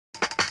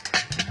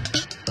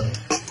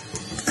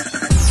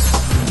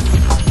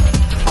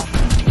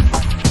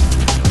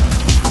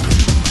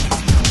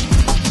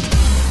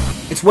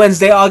It's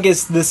Wednesday,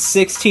 August the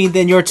 16th,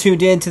 and you're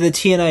tuned in to the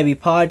tniab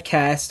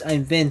podcast.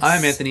 I'm Vince.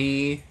 I'm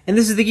Anthony. And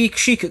this is the Geek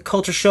Chic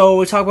Culture Show.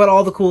 We talk about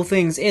all the cool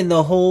things in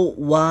the whole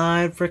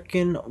wide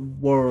frickin'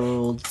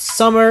 world.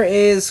 Summer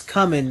is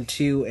coming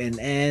to an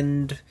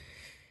end.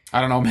 I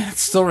don't know, man.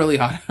 It's still really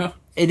hot out.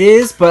 It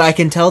is, but I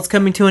can tell it's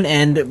coming to an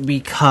end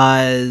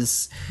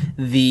because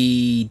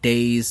the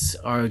days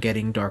are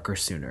getting darker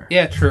sooner.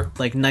 Yeah, true.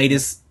 Like, it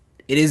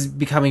is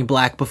becoming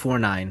black before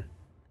 9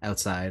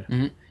 outside.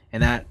 Mm-hmm.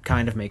 And that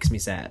kind of makes me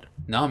sad.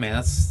 No, man,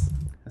 that's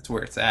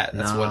where it's at.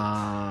 That's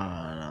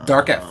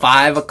dark at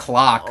 5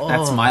 o'clock. Oh.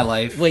 That's my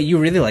life. Wait, you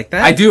really like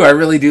that? I do. I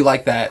really do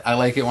like that. I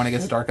like it when it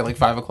gets dark at like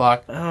 5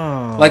 o'clock.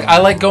 Oh. Like, I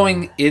like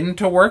going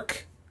into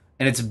work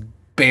and it's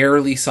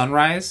barely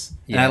sunrise.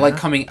 Yeah. And I like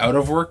coming out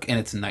of work and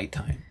it's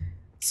nighttime.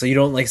 So you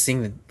don't like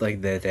seeing the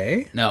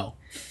day? No.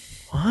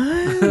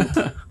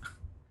 What?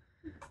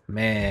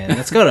 Man,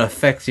 that's gotta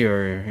affect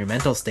your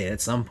mental state at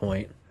some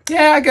point.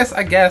 Yeah,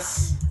 I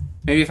guess.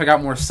 Maybe if I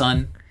got more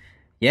sun.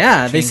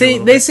 Yeah, they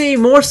say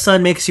more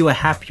sun makes you a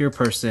happier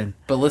person.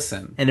 But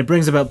listen. And it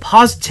brings about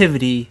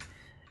positivity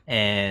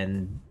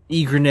and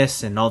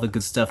eagerness and all the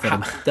good stuff that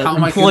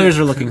employers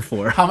are looking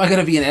for. How am I going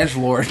to be an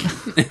edgelord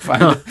if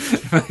I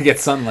get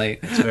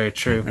sunlight? That's very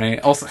true. Right?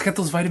 Also, I got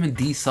those vitamin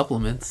D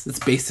supplements. It's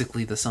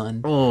basically the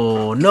sun.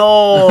 Oh,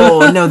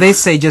 no. No, they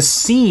say just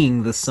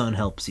seeing the sun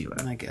helps you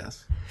out. I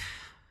guess.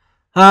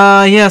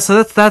 Yeah,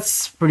 so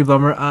that's pretty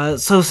bummer.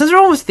 So since we're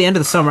almost at the end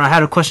of the summer, I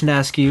had a question to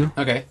ask you.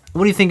 Okay.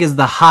 What do you think is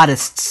the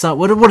hottest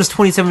what is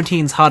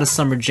 2017's hottest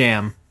summer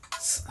jam?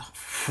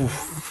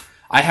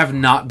 I have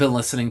not been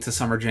listening to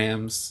summer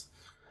jams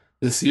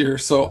this year,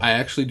 so I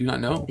actually do not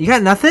know. You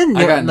got nothing?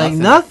 I got nothing.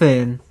 Like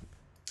nothing.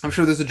 I'm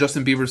sure there's a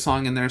Justin Bieber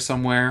song in there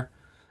somewhere.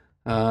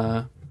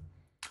 Well,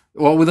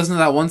 we listened to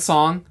that one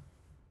song.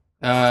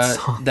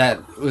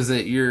 That was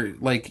it. You're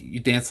like you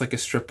dance like a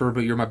stripper,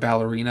 but you're my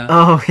ballerina.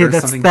 Oh, yeah,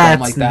 that's like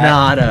that.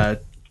 Not a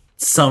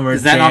summer.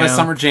 Is that jam. not a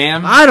summer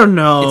jam? I don't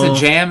know. It's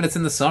a jam, and it's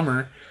in the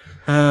summer.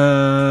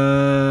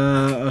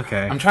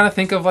 Okay. I'm trying to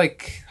think of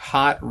like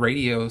hot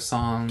radio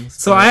songs.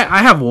 So I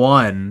have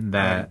one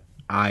that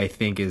I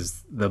think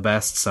is the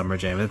best summer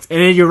jam.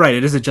 And you're right.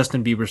 It is a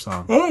Justin Bieber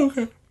song. Oh,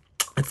 okay.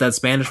 It's that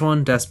Spanish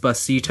one,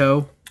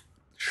 Despacito.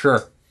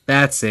 Sure.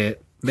 That's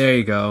it. There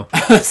you go.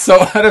 So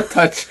out of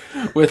touch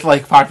with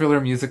like popular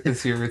music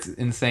this year, it's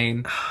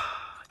insane.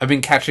 I've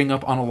been catching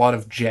up on a lot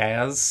of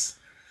jazz,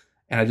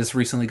 and I just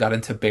recently got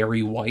into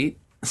Barry White,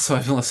 so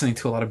I've been listening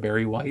to a lot of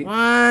Barry White.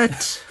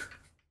 What?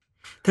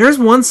 There's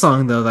one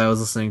song though that I was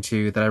listening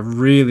to that I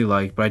really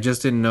liked, but I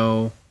just didn't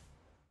know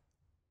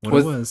what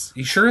it was.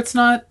 You sure it's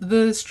not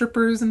the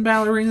strippers and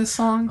ballerinas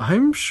song?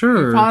 I'm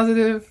sure. You're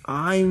positive?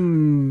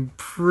 I'm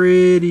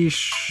pretty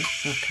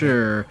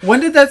sure. Okay.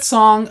 When did that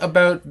song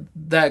about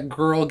that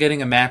girl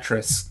getting a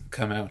mattress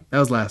come out? That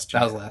was last year.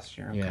 That was last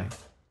year. Okay. Yeah.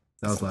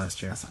 That was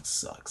last year. That song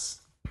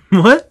sucks.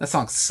 What? That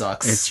song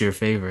sucks. It's your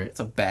favorite.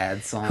 It's a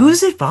bad song.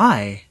 Who's it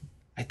by?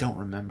 I don't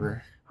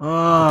remember.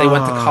 Oh. They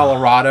went to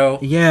Colorado.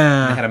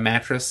 Yeah. And they had a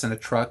mattress in a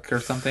truck or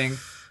something.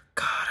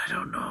 God, I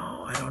don't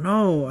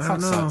know.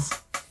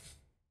 Sucks.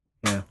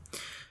 Yeah.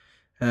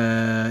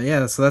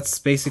 Yeah, so that's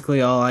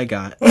basically all I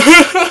got.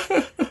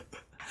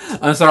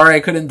 I'm sorry I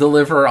couldn't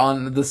deliver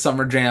on the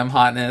summer jam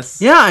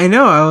hotness. Yeah, I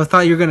know. I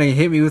thought you were going to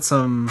hit me with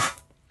some...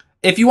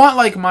 If you want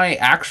like my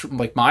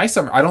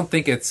summer, I don't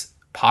think it's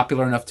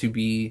popular enough to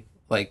be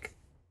like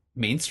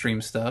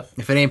mainstream stuff.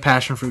 If it ain't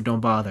passion fruit,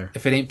 don't bother.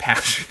 If it ain't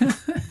passion.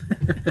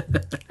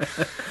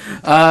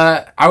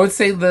 I would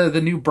say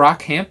the new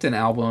Brockhampton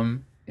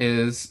album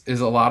is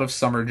a lot of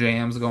summer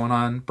jams going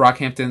on.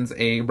 Brockhampton's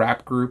a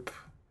rap group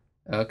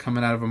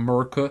coming out of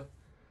America,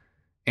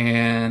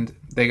 and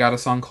they got a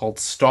song called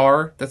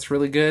Star that's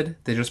really good.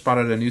 They just brought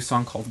out a new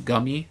song called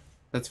Gummy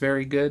that's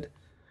very good.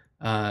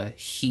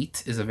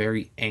 Heat is a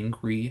very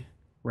angry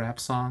rap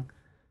song.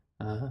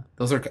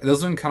 Those are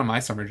kind of my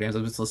summer jams.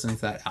 I've just listening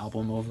to that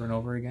album over and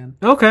over again.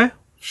 Okay,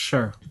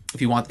 sure.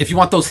 If you want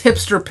those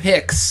hipster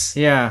picks,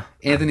 yeah,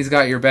 Anthony's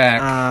got your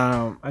back.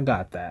 I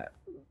got that.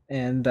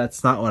 And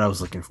that's not what I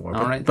was looking for.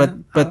 All right,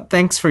 but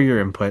thanks for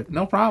your input.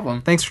 No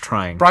problem. Thanks for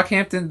trying.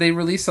 Brockhampton, they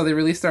released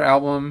their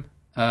album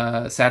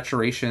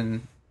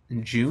Saturation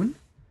in June.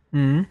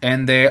 Mm-hmm.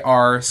 And they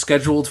are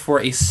scheduled for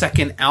a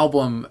second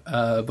album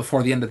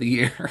before the end of the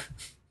year.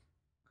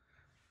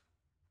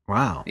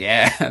 Wow.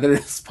 Yeah, they're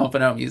just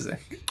pumping out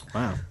music.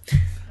 Wow.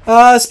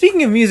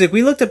 Speaking of music,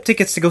 we looked up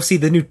tickets to go see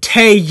the new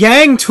Tae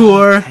Yang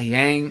tour. Tae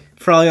Yang.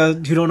 For all y'all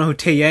who don't know who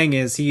Tae Yang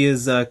is, he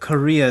is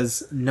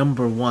Korea's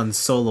 #1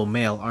 solo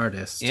male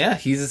artist. Yeah,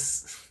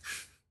 he's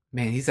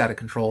out of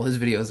control. His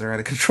videos are out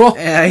of control.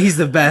 Yeah, he's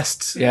the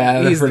best.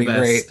 Yeah, they're pretty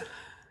great.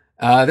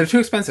 They're too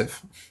expensive.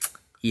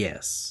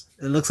 Yes.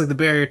 It looks like the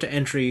barrier to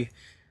entry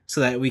so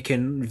that we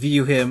can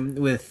view him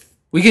with...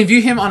 We can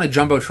view him on a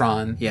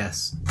Jumbotron.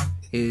 Yes.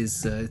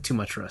 Is too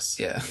much for us.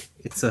 Yeah.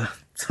 It's a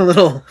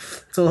little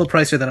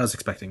pricier than I was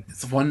expecting.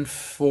 It's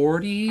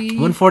 $140?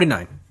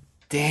 $149.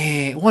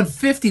 Dang,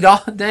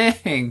 $150.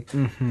 Dang.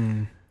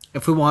 Mm-hmm.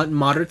 If we want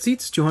moderate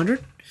seats, $200. And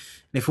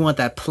if we want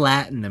that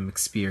platinum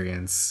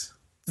experience,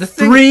 The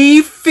thing,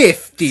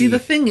 $350. See, the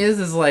thing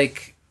is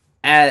like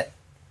at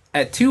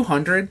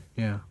 200,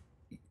 yeah,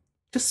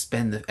 just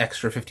spend the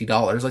extra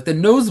 $50. Like the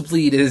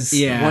nosebleed is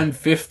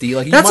 $150.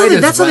 Like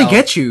that's how they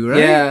get you, right?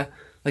 Yeah,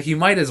 like you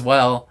might as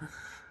well.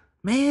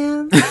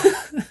 Man,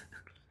 that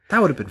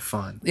would have been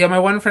fun. Yeah, my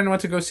one friend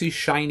went to go see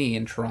Shiny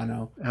in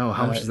Toronto. Oh,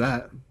 how much is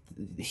that?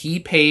 He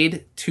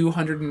paid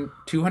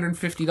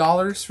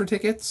 $250 for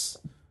tickets.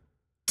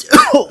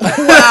 Oh, wow.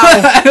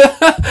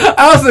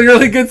 That was a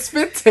really good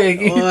spit take.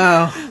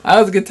 Wow.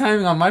 That was good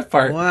timing on my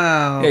part.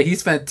 Wow. Yeah, he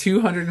spent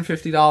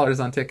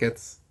 $250 on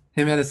tickets.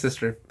 Him and his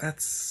sister.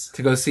 That's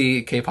to go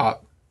see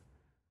K-pop.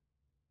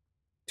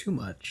 Too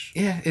much.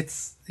 Yeah,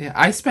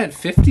 I spent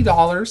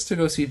 $50 to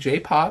go see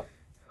J-pop.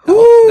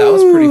 That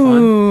was pretty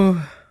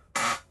fun.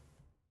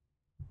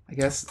 I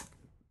guess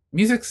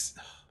music's...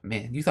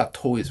 Man, you thought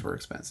toys were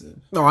expensive.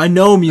 No, I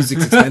know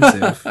music's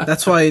expensive.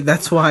 That's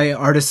why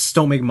artists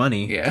don't make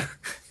money. Yeah.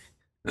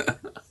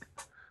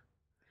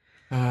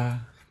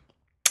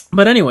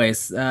 But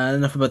anyways,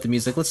 enough about the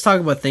music. Let's talk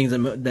about things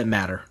that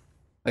matter.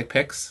 Like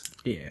picks?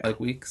 Yeah. Like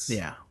weeks?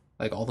 Yeah.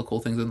 Like all the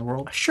cool things in the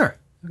world? Sure.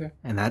 Okay.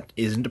 And that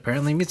isn't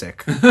apparently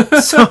music.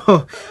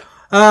 So,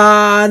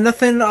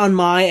 nothing on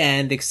my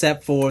end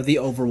except for the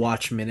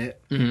Overwatch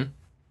minute. Mm-hmm.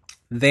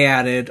 They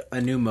added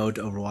a new mode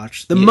to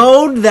Overwatch. The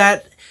mode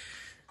that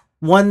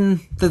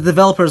the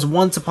developers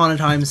once upon a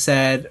time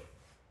said,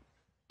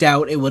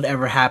 doubt it would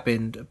ever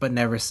happen, but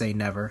never say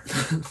never.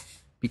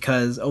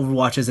 Because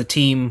Overwatch is a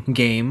team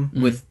game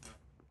with,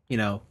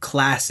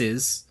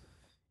 classes,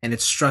 and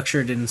it's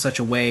structured in such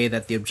a way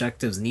that the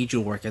objectives need you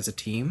to work as a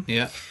team.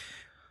 Yeah.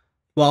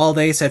 Well,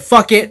 they said,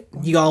 fuck it,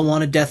 you all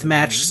want a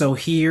deathmatch, so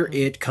here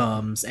it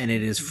comes, and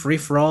it is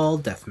free-for-all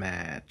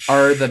deathmatch.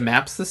 Are the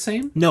maps the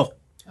same? No.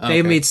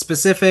 They made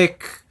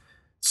specific,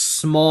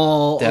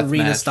 small,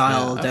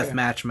 arena-style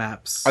deathmatch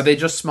maps. Are they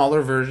just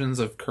smaller versions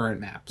of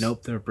current maps?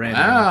 Nope, they're brand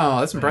new.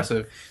 Wow, that's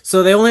impressive.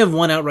 So they only have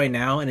one out right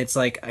now, and it's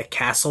like a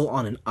castle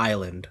on an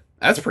island.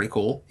 That's pretty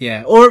cool.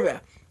 Yeah,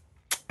 or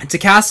it's a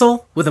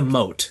castle with a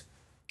moat.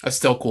 That's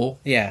still cool.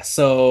 Yeah,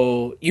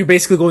 so you're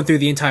basically going through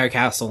the entire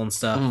castle and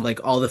stuff,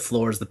 like all the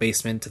floors, the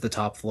basement to the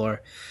top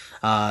floor.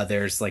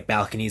 There's like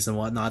balconies and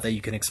whatnot that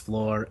you can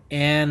explore.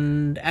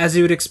 And as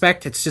you would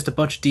expect, it's just a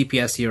bunch of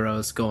DPS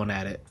heroes going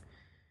at it.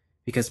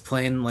 Because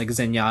playing like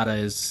Zenyatta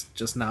is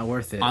just not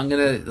worth it. I'm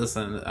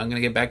gonna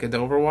get back into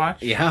Overwatch.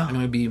 Yeah. I'm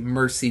gonna be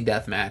Mercy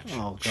Deathmatch.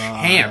 Oh,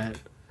 God. Champ.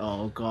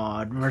 Oh,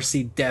 God.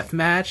 Mercy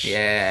Deathmatch?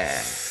 Yeah.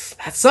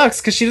 That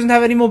sucks, because she doesn't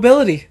have any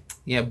mobility.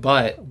 Yeah,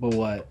 but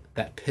what?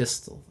 That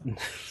pistol.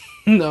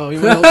 No, you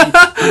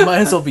might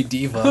as well be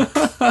Diva.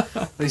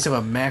 At least have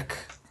a mech.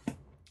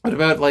 What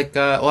about, like,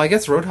 I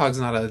guess Roadhog's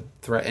not a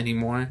threat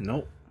anymore.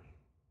 Nope.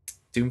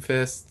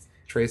 Doomfist,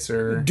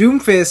 Tracer.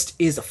 Doomfist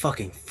is a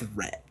fucking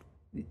threat.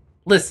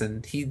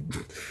 Listen,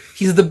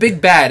 he's the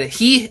big bad.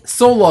 He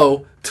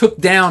solo took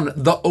down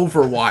the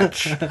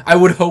Overwatch. I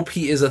would hope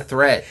he is a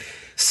threat.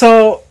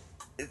 So,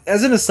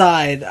 as an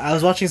aside, I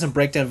was watching some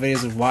breakdown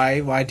videos of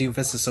why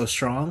Doomfist is so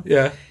strong.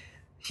 Yeah.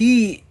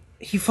 He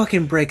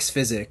fucking breaks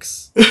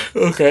physics.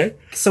 Okay.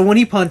 So when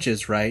he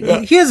punches, right? Yeah.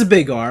 He has a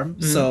big arm,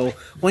 so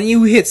when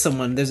you hit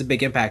someone, there's a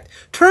big impact.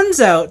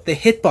 Turns out the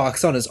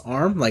hitbox on his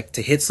arm, like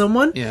to hit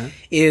someone,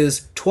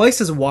 is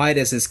twice as wide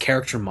as his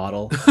character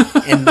model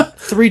and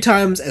 3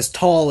 times as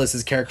tall as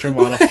his character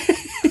model.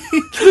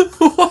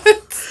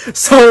 What?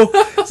 So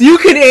you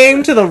can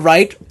aim to the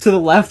right, to the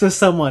left of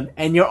someone,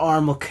 and your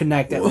arm will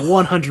connect at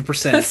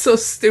 100%. That's so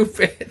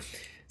stupid.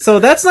 So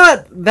that's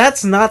not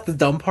the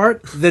dumb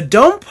part. The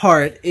dumb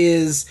part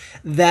is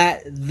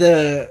that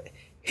the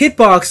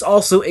hitbox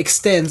also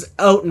extends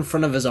out in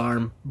front of his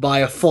arm by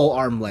a full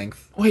arm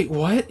length. Wait,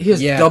 what? He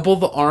has double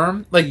the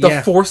arm? Like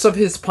the force of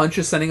his punch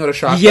is sending out a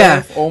shot?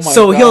 Yeah. Oh my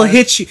so God. He'll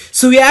hit you.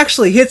 So he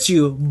actually hits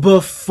you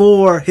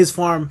before his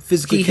farm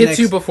physically connects.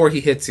 He hits you before he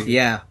hits you.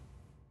 Yeah.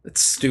 That's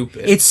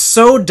stupid. It's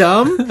so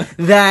dumb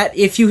that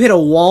if you hit a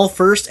wall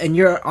first and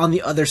you're on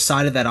the other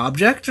side of that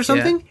object or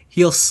something,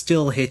 he'll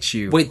still hit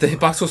you. Wait, the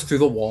hitbox goes through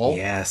the wall?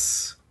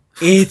 Yes.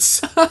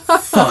 It's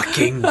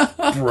fucking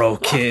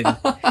broken.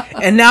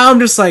 And now I'm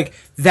just like,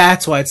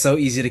 that's why it's so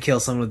easy to kill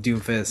someone with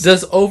Doomfist.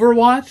 Does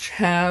Overwatch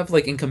have,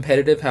 like, in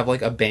competitive, have,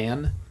 like, a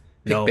ban?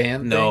 No.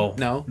 Ban No. thing?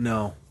 No?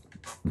 No.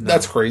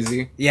 That's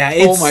crazy. Yeah,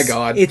 oh my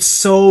God. It's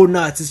so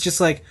nuts. It's just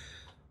like,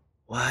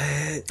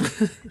 what?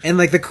 And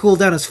like the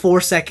cooldown is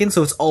 4 seconds,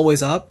 so it's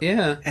always up.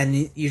 Yeah.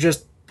 And you're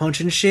just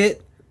punching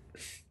shit.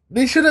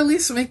 They should at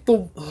least make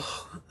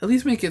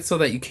it so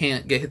that you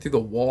can't get hit through the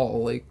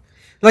wall.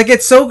 Like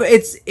it's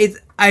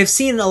I've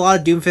seen a lot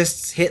of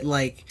Doomfists hit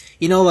like,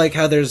 like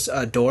how there's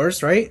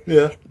doors, right?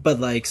 Yeah.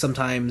 But like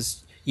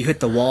sometimes you hit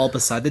the wall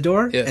beside the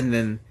door, and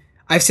then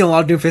I've seen a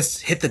lot of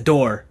Doomfists hit the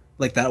door,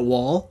 like that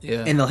wall,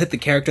 and they'll hit the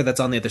character that's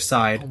on the other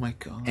side. Oh my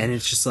God. And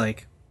it's just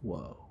like,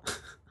 whoa.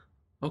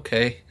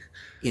 Okay.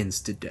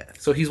 Insta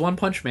death. So he's One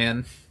Punch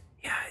Man.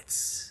 Yeah,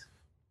 it's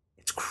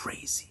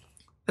crazy.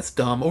 That's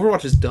dumb.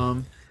 Overwatch is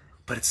dumb.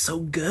 But it's so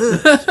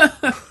good.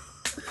 I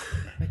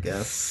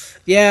guess.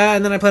 Yeah,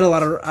 and then I played a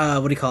lot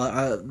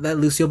of, that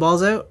Lucio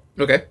Ball's out.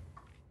 Okay.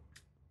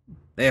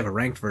 They have a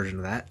ranked version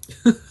of that.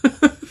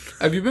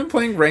 Have you been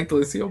playing ranked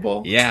Lucio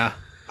Ball? Yeah.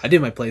 I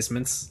did my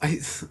placements.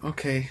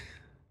 Okay.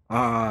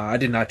 I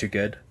did not do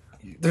good.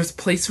 There's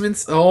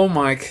placements? Oh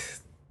my...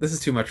 This is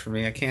too much for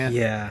me. I can't.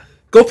 Yeah.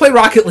 Go play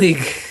Rocket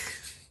League!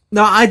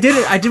 No, I did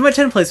it. I did my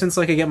 10 placements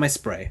so I could get my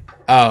spray.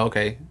 Oh,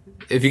 okay.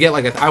 If you get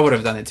like I would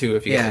have done it too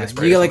if you get like a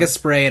spray. You get like a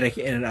spray and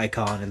an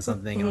icon and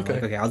something. And Okay. I'm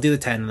like, okay, I'll do the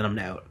 10 and then I'm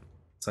out.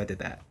 So I did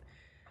that.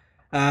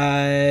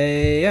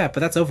 Yeah,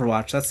 but that's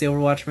Overwatch. That's the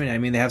Overwatch mini. I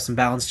mean, they have some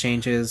balance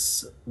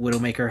changes.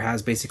 Widowmaker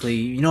has basically,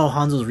 you know,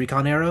 Hanzo's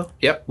recon arrow.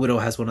 Yep. Widow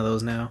has one of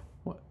those now.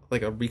 What,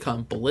 like a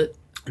recon bullet?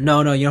 No,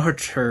 you know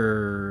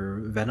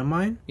her Venom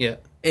mine. Yeah.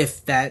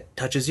 If that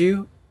touches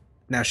you,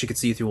 now she could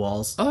see you through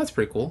walls. Oh, that's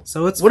pretty cool.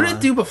 So it's what fun. did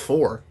it do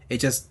before? It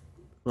just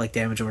like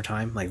damage over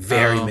time, like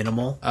very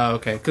minimal. Oh,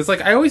 okay. Because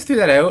like I always threw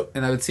that out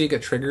and I would see it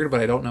get triggered, but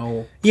I don't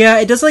know. Yeah,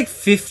 it does like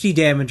 50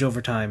 damage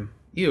over time.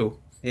 You.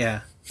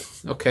 Yeah.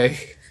 Okay.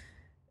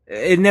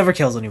 It never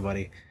kills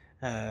anybody.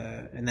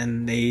 And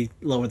then they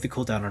lowered the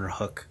cooldown on her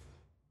hook.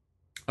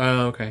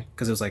 Oh, okay.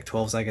 Because it was like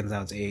 12 seconds,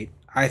 now it's 8.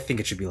 I think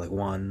it should be like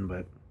 1,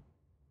 but...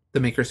 To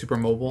make her super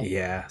mobile?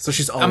 Yeah. So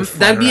she's always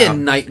that'd be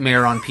around. a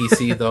nightmare on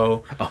PC,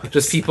 though.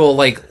 Just people,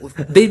 like...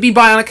 They'd be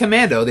bionic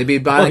commando. They'd be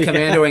bionic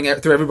commandoing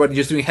through everybody,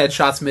 just doing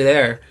headshots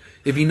midair.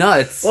 It'd be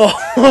nuts. Oh,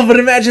 but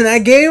imagine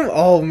that game?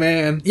 Oh,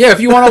 man. Yeah,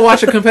 if you want to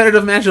watch a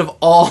competitive match of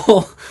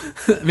all...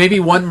 maybe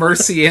one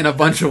Mercy and a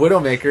bunch of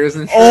Widowmakers.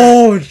 And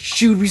oh,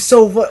 she would be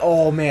so...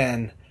 Oh,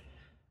 man.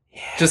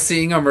 Yeah. Just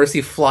seeing a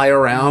Mercy fly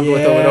around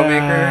with a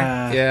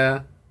Widowmaker.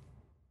 Yeah.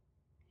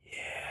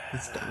 Yeah.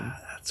 That's dumb.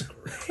 That's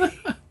great.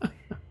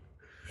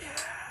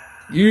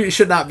 You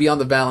should not be on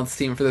the balance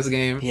team for this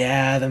game.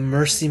 Yeah, the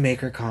Mercy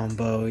Maker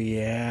combo,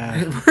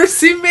 yeah.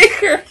 Mercy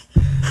Maker!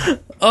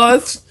 Oh,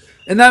 it's...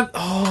 And that...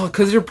 Oh,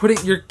 because you're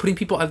putting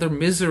people out of their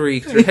misery.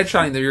 Because you're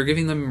headshotting them. You're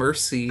giving them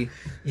mercy.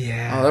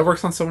 Yeah. Oh, that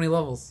works on so many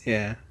levels.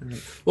 Yeah.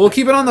 Well,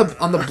 keep it on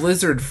the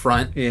Blizzard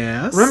front.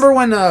 Yes. Remember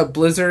when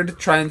Blizzard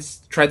tried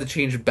to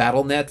change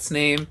Battle.net's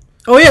name?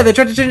 Oh, yeah, they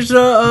tried to change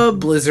the...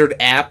 Blizzard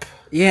app.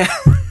 Yeah.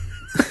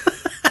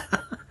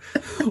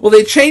 Well,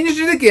 they changed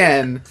it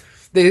again.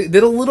 They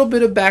did a little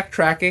bit of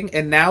backtracking,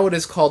 and now it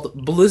is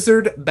called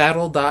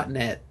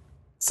BlizzardBattle.net.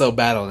 So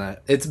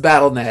Battle.net. It's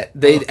Battle.net.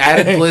 They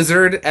added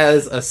Blizzard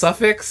as a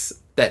suffix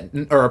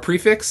or a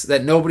prefix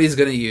that nobody's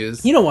going to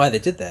use. You know why they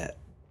did that?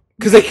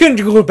 Because they couldn't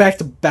go back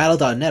to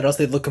Battle.net, or else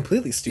they'd look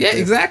completely stupid. Yeah,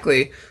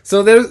 exactly.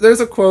 So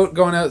there's a quote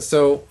going out.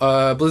 So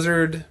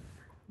Blizzard,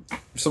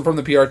 from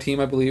the PR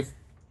team, I believe.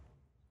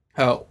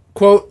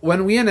 Quote,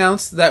 when we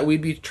announced that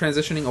we'd be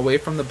transitioning away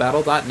from the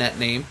Battle.net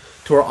name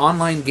to our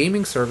online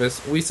gaming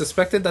service, we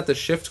suspected that the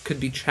shift could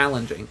be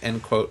challenging,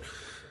 end quote.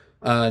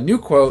 New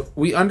quote,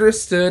 we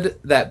understood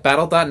that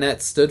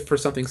Battle.net stood for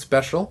something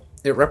special.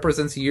 It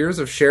represents years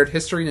of shared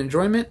history and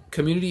enjoyment,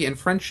 community and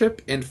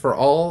friendship, and for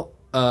all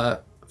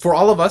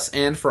of us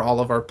and for all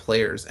of our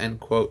players, end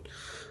quote.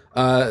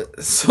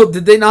 So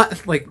did they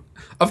not, like,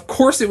 of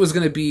course it was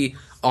going to be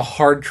a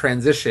hard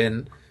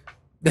transition.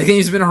 The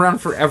game's been around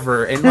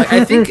forever, and like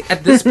I think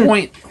at this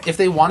point, if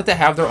they wanted to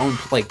have their own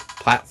like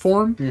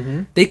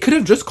platform, they could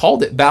have just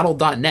called it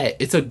Battle.net.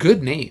 It's a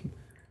good name.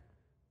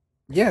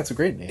 Yeah, it's a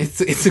great name.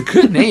 It's a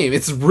good name.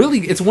 It's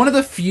one of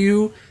the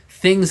few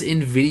things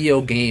in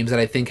video games that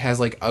I think has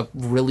like a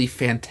really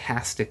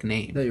fantastic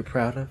name. That you're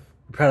proud of?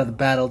 You're proud of the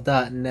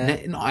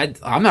Battle.net? No,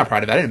 I'm not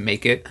proud of it. I didn't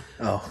make it.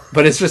 Oh.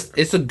 But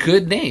it's a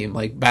good name.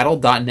 Like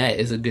Battle.net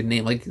is a good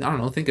name. Like, I don't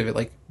know, think of it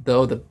like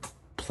the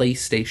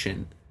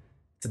PlayStation.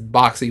 It's a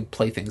box that you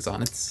play things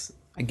on.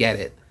 I get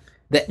it.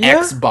 The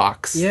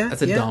Xbox. Yeah.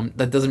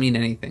 That doesn't mean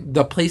anything.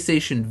 The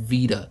PlayStation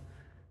Vita.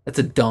 That's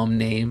a dumb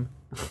name.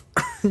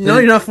 No,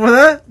 you're not for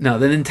that? No,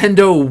 the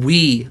Nintendo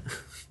Wii.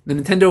 The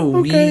Nintendo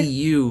Wii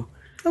U.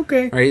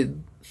 Okay. Right?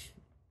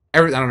 I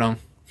don't know.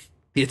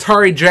 The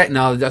Atari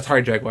the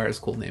Atari Jaguar is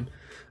a cool name.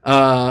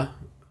 But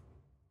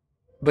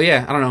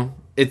yeah, I don't know.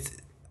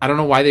 I don't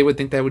know why they would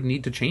think they would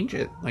need to change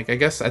it. Like, I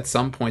guess at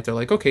some point they're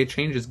like, okay,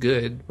 change is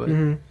good, but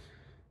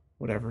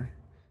whatever.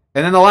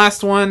 And then the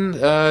last one,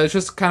 is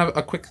just kind of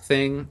a quick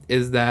thing,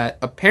 is that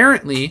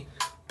apparently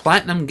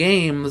Platinum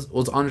Games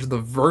was on the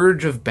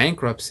verge of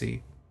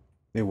bankruptcy.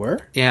 They were?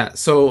 Yeah,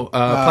 so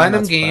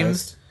Platinum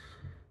Games,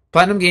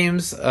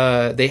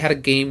 they had a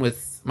game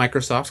with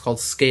Microsoft called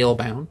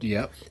Scalebound.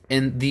 Yep.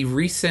 And the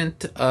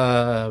recent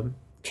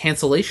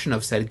cancellation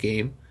of said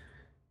game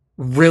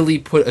really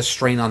put a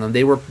strain on them.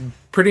 They were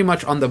pretty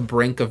much on the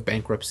brink of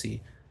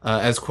bankruptcy,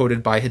 as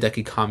quoted by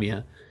Hideki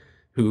Kamiya,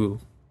 who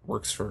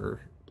works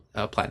for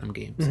Platinum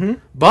Games.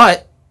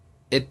 But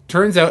it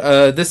turns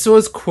out this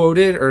was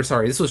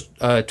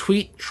a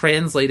tweet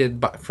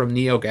translated from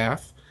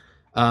NeoGAF.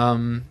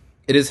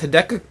 It is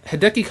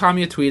Hideki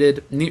Kamiya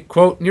tweeted,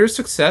 quote, near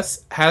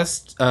success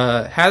has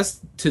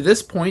to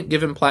this point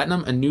given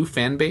Platinum a new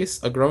fan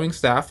base, a growing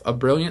staff, a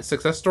brilliant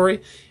success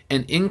story,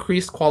 and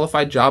increased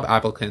qualified job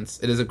applicants.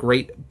 It is a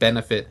great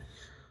benefit.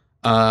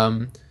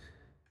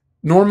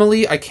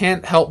 Normally, I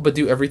can't help but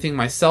do everything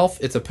myself.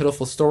 It's a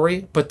pitiful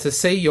story. But to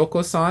say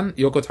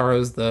Yoko Taro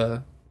is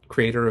the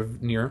creator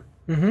of Nier.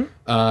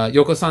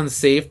 Yoko-san's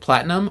save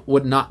platinum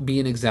would not be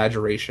an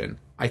exaggeration.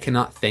 I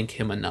cannot thank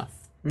him enough.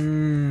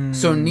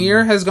 So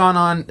Nier has gone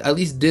on, at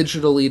least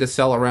digitally, to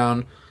sell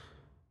around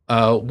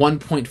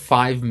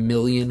 1.5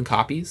 million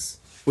copies,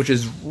 which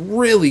is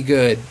really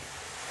good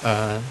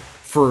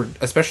for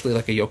especially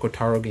like a Yoko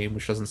Taro game,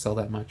 which doesn't sell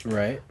that much.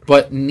 Right.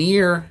 But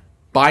Nier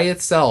by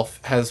itself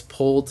has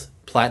pulled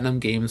platinum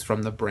games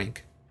from the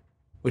brink,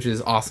 which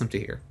is awesome to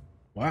hear.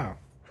 Wow.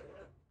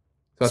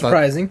 So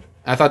surprising.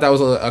 I thought that was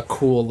a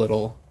cool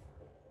little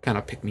kind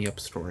of pick-me-up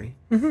story.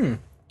 But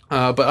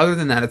other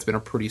than that, it's been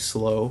a pretty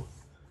slow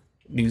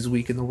news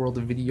week in the world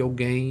of video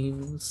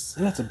games.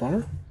 That's a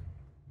bummer.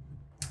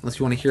 Unless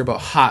you want to hear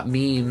about hot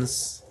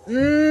memes. Hit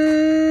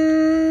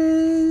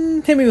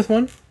me with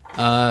one.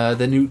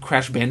 The new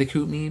Crash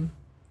Bandicoot meme.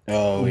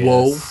 Oh,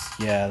 whoa. Yes.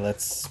 Yeah,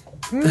 let's...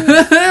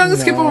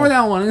 Let's skip over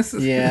that one.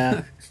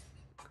 Yeah.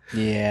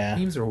 Yeah.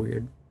 Memes are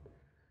weird.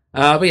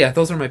 But yeah,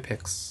 those are my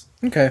picks.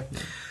 Okay.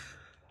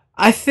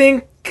 I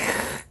think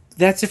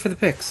that's it for the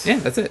picks. Yeah,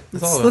 that's it.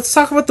 That's all of it. Let's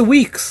talk about the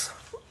weeks.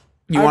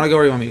 You want to go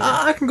or you want me to go?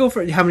 I can go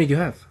for... How many do you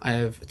have? I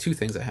have two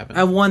things I haven't. I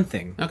have one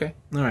thing. Okay.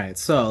 All right.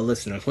 So,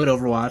 listen, I played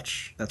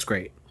Overwatch. That's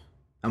great.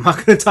 I'm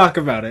not going to talk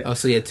about it. Oh,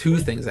 so you had two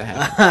things I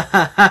haven't.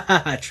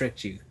 I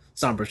tricked you.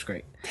 Somber's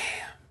great. Damn.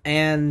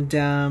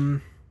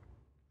 And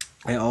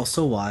I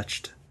also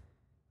watched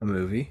a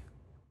movie.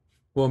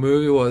 What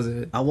movie was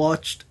it? I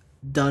watched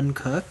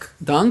Dunkirk.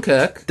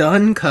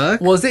 Dunkirk.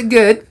 Was it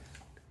good?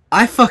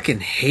 I fucking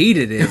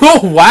hated it.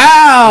 Oh,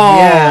 wow.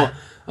 Yeah.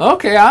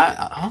 Okay.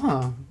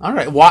 All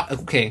right. Why?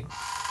 Okay.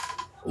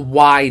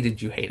 Why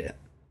did you hate it?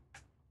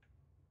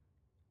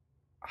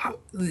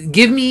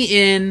 Give me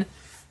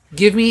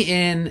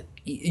in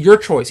your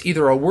choice,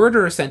 either a word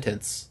or a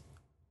sentence.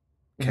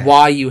 Okay.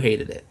 Why you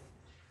hated it?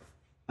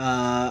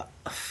 Fuck,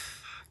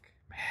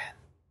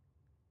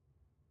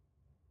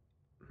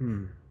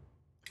 man.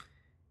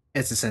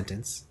 It's a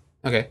sentence.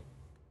 Okay.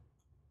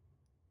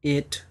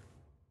 It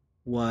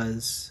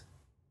was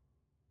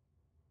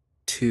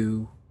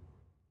too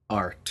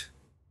art.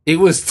 It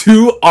was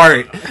too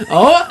art.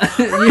 Oh,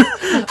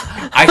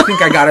 I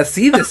think I gotta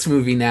see this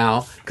movie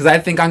now because I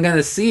think I'm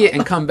gonna see it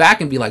and come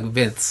back and be like,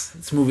 Vince,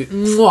 this movie,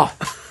 mwah.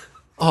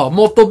 Oh,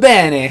 molto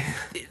bene.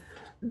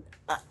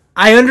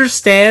 I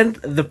understand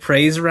the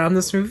praise around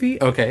this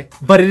movie. Okay,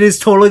 but it is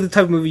totally the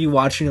type of movie you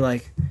watch and you're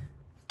like,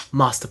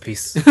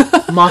 masterpiece,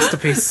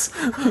 masterpiece.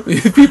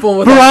 People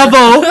with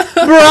bravo.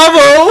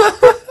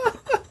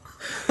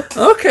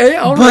 Okay,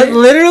 all right. But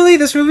literally,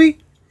 this movie,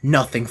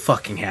 nothing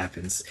fucking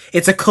happens.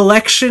 It's a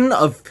collection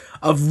of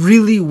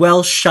really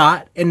well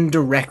shot and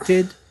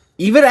directed,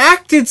 even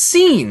acted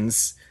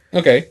scenes.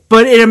 Okay.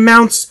 But it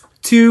amounts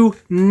to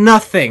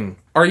nothing.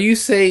 Are you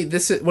saying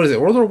this is, what is it,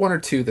 World War One or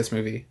Two, this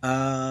movie?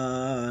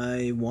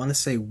 I want to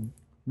say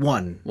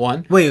one.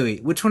 One?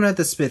 Wait. Which one had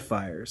the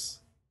Spitfires?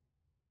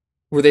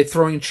 Were they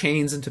throwing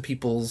chains into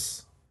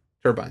people's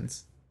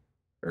turbines?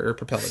 Or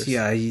propellers?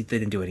 Yeah, they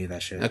didn't do any of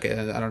that shit. Okay,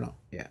 I don't know.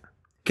 Yeah.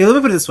 Okay, let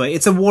me put it this way.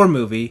 It's a war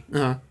movie.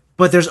 Uh-huh.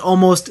 But there's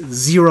almost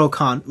zero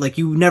like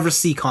you never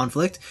see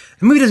conflict.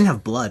 The movie doesn't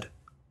have blood.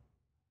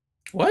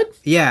 What?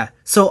 Yeah.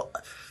 So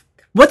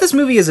what this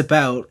movie is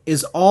about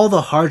is all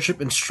the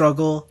hardship and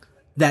struggle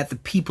that the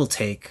people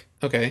take.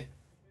 Okay.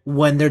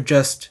 When they're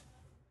just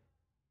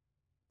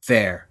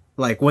there.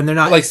 Like when they're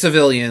not like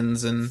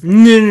civilians and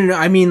No.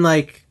 I mean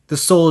like the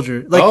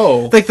soldier.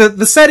 Like like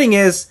the setting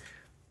is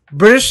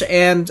British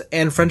and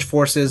French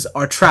forces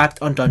are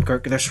trapped on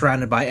Dunkirk. They're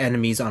surrounded by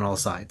enemies on all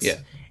sides. Yeah.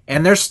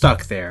 And they're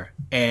stuck there.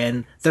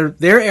 And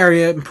their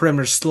area and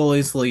perimeter is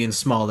slowly and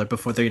smaller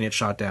before they're going to get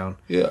shot down.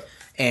 Yeah.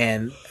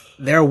 And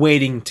they're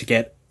waiting to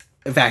get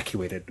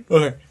evacuated.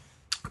 Okay.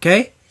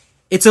 Okay?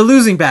 It's a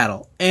losing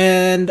battle.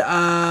 And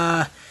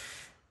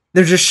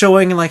they're just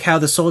showing like how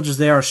the soldiers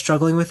there are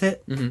struggling with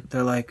it. Mm-hmm.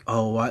 They're like,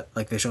 oh, what?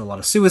 Like they show a lot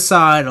of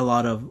suicide, a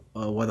lot of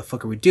what the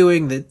fuck are we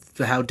doing?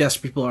 How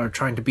desperate people are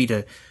trying to be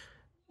to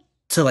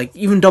like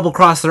even double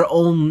cross their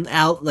own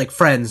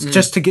friends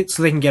just to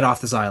so they can get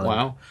off this island.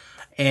 Wow.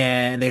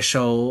 And they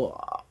show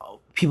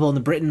people in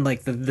the Britain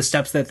like the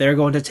steps that they're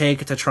going to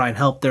take to try and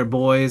help their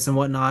boys and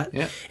whatnot.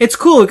 Yeah. It's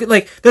cool.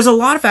 Like there's a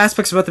lot of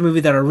aspects about the movie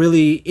that are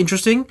really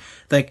interesting.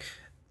 Like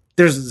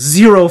there's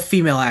zero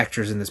female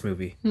actors in this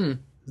movie.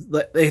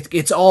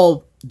 It's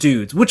all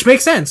dudes, which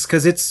makes sense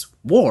because it's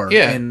war.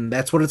 Yeah. And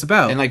that's what it's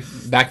about. And like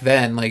back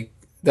then, like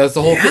that's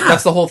the whole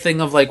that's the whole thing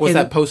of like what's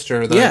that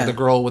poster? The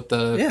girl with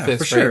the fist,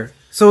 for sure. Right?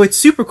 So it's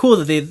super cool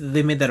that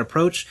they made that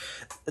approach.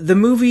 The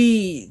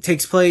movie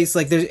takes place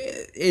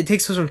it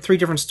takes place from three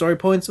different story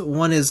points.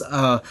 One is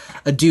a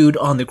dude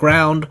on the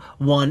ground.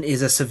 One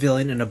is a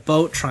civilian in a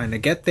boat trying to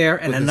get there,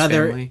 and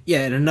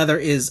another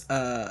is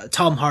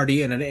Tom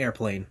Hardy in an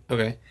airplane.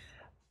 Okay.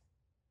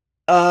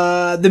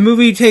 The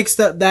movie takes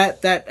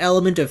that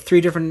element of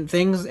three different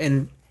things,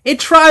 and it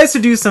tries to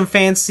do some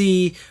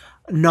fancy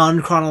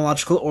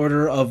non-chronological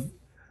order of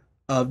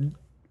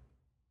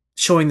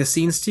showing the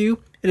scenes to you.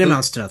 It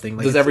amounts to nothing.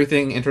 Does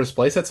everything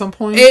intersplice at some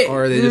point?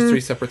 Or are they just three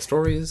separate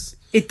stories?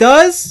 It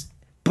does,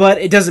 but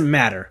it doesn't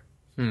matter.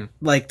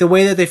 Like, the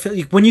way that they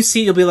feel... When you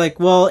see it, you'll be like,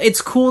 well,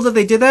 it's cool that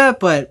they did that,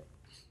 but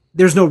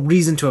there's no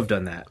reason to have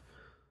done that.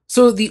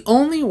 So the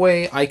only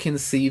way I can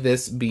see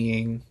this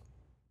being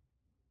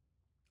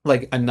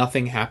like a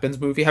nothing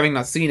happens movie, having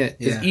not seen it,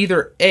 is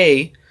either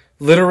A,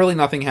 literally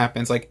nothing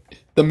happens. Like,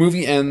 the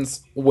movie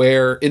ends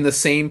where in the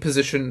same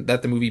position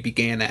that the movie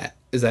began at,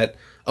 is that,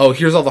 oh,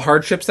 here's all the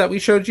hardships that we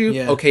showed you.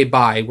 Yeah. Okay,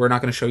 bye. We're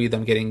not going to show you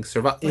them getting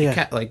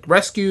like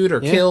rescued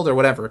or killed or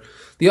whatever.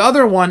 The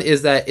other one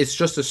is that it's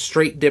just a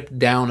straight dip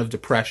down of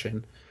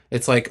depression.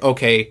 It's like,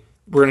 okay,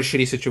 we're in a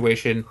shitty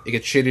situation. It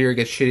gets shittier, it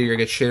gets shittier, it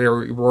gets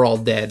shittier. We're all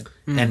dead.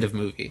 End of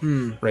movie.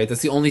 Right?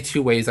 That's the only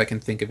two ways I can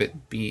think of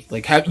it be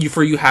like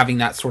for you having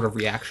that sort of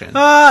reaction.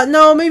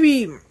 No,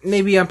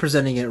 maybe I'm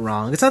presenting it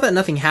wrong. It's not that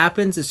nothing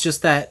happens. It's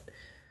just that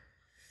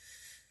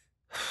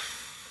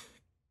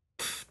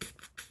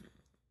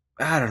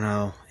I don't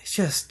know. It's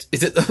just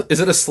is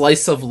it a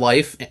slice of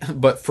life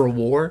but for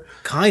war?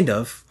 Kind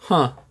of.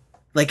 Huh.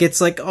 Like, it's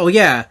like, oh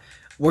yeah,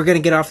 we're gonna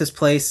get off this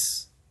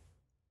place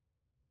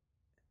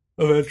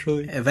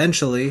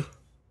eventually.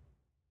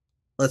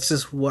 Let's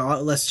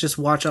just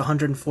watch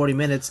 140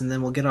 minutes and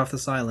then we'll get off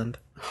this island.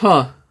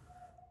 Huh.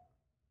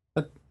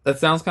 That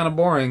sounds kind of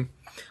boring.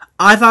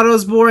 I thought it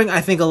was boring. I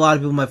think a lot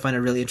of people might find it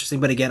really interesting,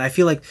 but again, I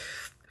feel like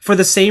for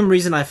the same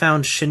reason I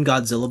found Shin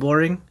Godzilla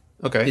boring,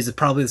 is it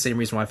probably the same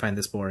reason why I find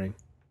this boring.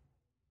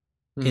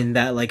 In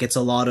that, like, it's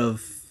a lot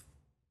of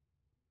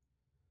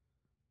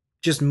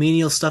just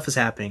menial stuff is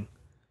happening.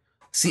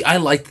 See, I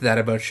liked that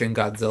about Shin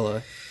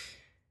Godzilla.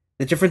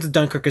 The difference with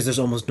Dunkirk is there's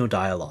almost no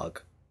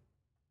dialogue.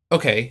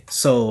 Okay.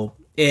 So,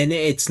 and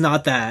it's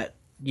not that,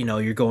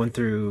 you're going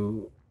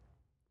through...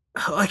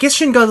 I guess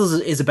Shin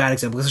Godzilla is a bad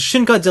example, because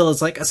Shin Godzilla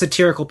is like a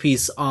satirical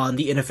piece on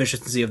the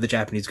inefficiency of the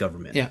Japanese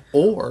government. Yeah,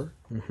 or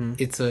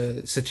it's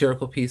a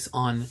satirical piece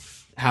on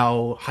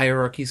how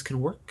hierarchies can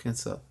work and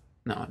stuff.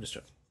 No, I'm just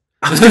joking.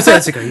 I was gonna say,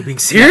 it's like, are you being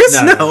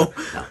serious? No.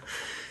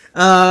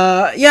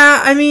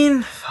 Yeah, I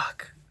mean,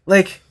 fuck.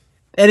 Like,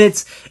 and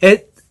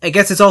I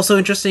guess it's also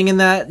interesting in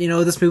that,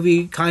 this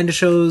movie kind of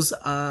shows,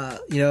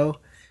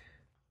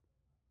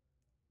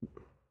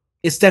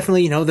 it's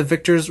definitely,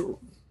 the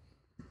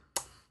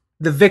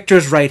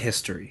victors write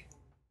history.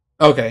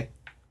 Okay.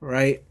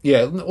 Right?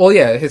 Yeah. Well,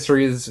 yeah,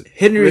 history's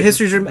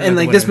and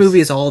like, this movie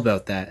is all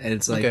about that. And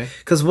it's like,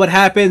 because what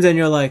happens and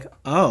you're like,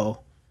 oh,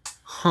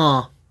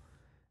 huh.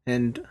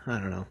 And I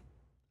don't know.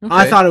 Okay.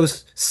 I thought it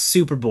was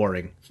super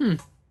boring.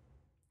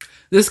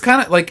 This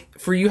kind of, like,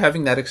 for you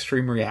having that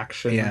extreme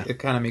reaction, it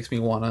kind of makes me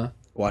want to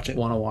watch it.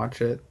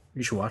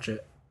 You should watch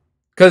it.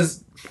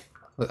 Because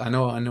I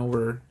know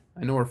we're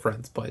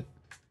friends, but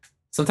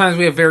sometimes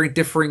we have very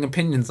differing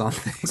opinions on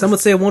things. Some would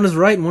say one is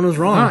right and one is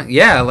wrong.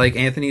 Yeah, like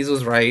Anthony's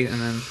was right,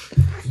 and then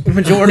the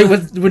majority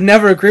would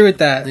never agree with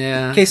that.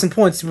 Yeah. Case in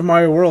point, Super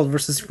Mario World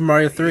versus Super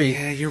Mario 3.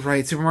 Yeah, you're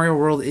right. Super Mario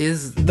World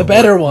is the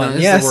better one.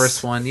 It's the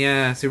worst one.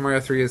 Yeah, Super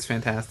Mario 3 is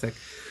fantastic.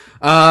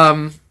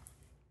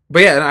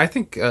 But yeah, I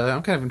think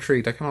I'm kind of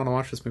intrigued. I kind of want to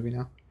watch this movie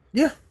now.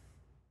 Yeah.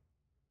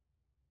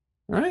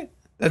 All right.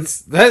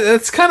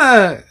 That's kind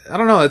of, I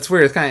don't know. It's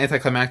weird. It's kind of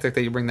anticlimactic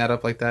that you bring that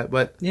up like that,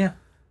 but yeah,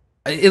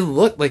 it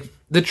looked like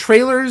the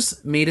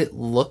trailers made it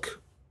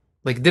look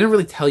like, didn't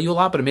really tell you a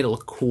lot, but it made it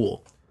look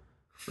cool,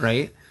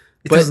 right?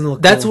 Doesn't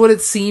look that's cool. What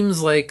it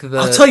seems like.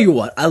 I'll tell you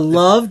what, I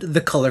loved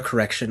the color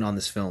correction on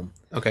this film.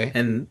 Okay,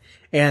 and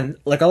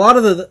like a lot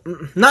of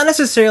the not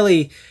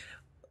necessarily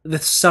the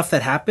stuff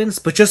that happens,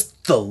 but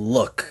just the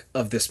look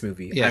of this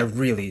movie, I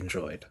really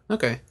enjoyed.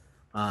 Okay,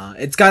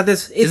 it's got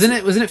this.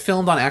 Wasn't it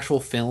filmed on actual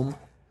film?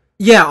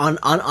 Yeah, on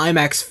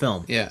IMAX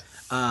film. Yeah,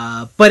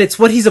 but it's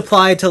what he's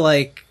applied to,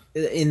 like,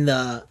 in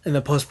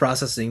the post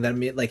processing that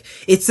made, like,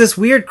 it's this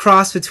weird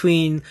cross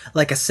between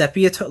like a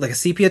sepia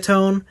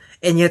tone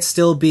and yet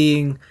still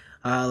being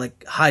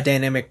like high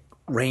dynamic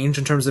range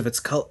in terms of its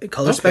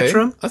color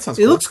spectrum. That sounds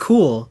cool. It looks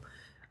cool,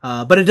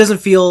 but it doesn't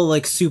feel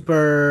like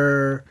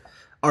super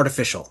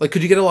artificial. Like,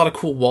 could you get a lot of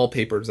cool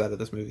wallpapers out of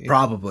this movie?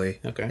 Probably.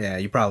 Okay. Yeah,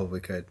 you probably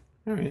could.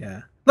 All right.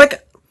 Yeah.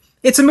 Like,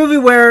 it's a movie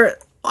where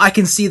I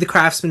can see the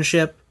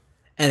craftsmanship,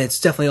 and it's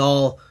definitely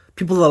all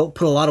people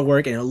put a lot of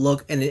work,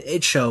 and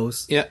it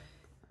shows. Yeah.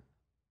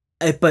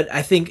 But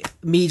I think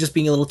me just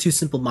being a little too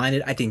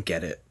simple-minded, I didn't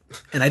get it,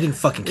 and I didn't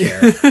fucking care.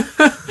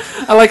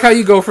 I like how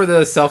you go for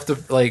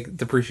the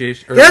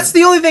depreciation. That's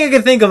the only thing I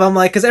can think of. I'm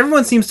like, because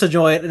everyone seems to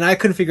enjoy it, and I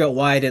couldn't figure out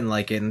why I didn't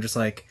like it. I'm just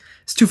like,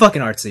 it's too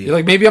fucking artsy. You're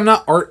like, maybe I'm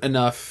not art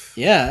enough.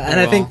 Yeah, and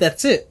I think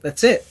that's it.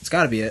 It's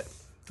got to be it.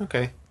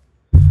 Okay.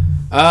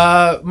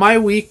 My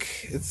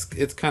week,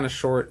 it's kind of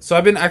short. So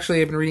I've been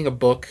reading a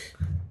book.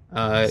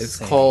 It's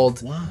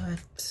called what?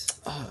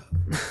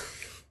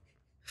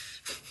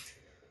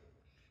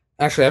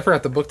 Actually, I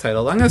forgot the book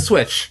title. I'm gonna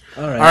switch.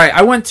 All right.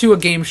 I went to a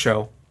game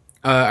show.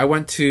 I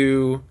went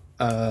to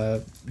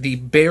the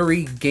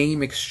Barrie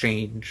Game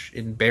Exchange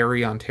in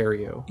Barrie,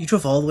 Ontario. You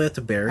drove all the way out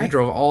to Barrie? I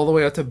drove all the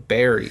way out to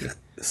Barrie.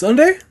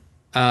 Sunday?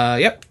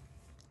 Yep.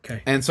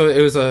 Okay. And so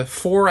it was a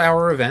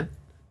 4-hour event.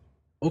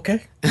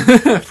 Okay.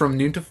 From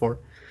noon to 4.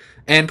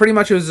 And pretty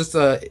much it was just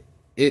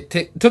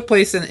it took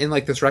place in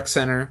like this rec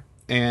center,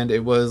 and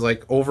it was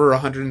like over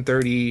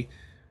 130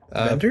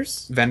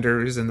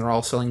 vendors, and they're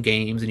all selling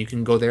games, and you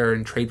can go there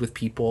and trade with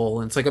people,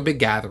 and it's like a big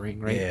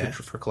gathering, right? Yeah.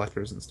 For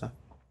collectors and stuff.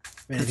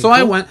 Man, so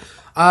I went.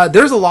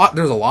 There's a lot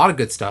of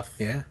good stuff.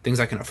 Yeah. Things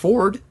I can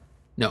afford.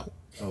 No.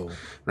 Oh.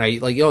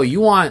 Right? Like, yo,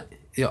 you want...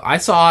 I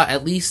saw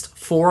at least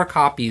 4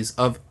 copies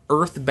of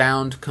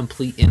Earthbound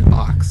Complete in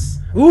Box.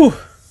 Ooh.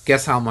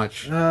 Guess how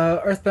much?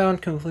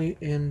 Earthbound Complete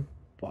in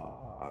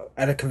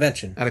at a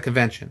convention.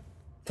 300.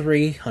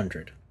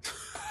 300.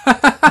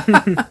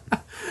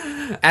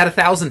 Add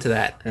 1,000 to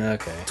that.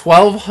 Okay.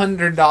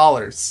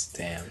 $1,200.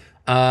 Damn.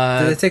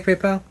 Did they take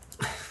PayPal?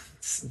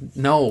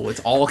 No, it's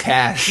all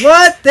cash.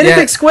 What? They didn't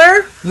take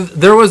Square?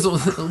 There was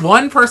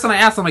one person I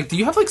asked, I'm like, do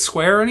you have like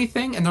Square or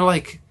anything? And they're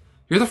like,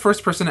 you're the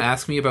first person to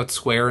ask me about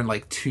Square in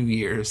like 2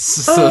 years.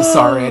 So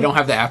sorry, I don't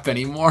have the app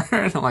anymore.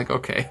 And I'm like,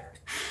 okay.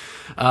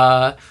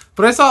 But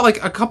I saw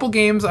like a couple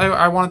games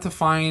I wanted to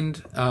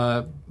find.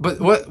 But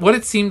what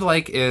it seemed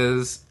like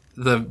is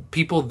the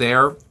people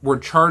there were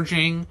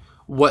charging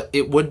what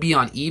it would be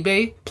on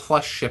eBay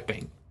plus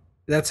shipping.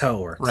 That's how it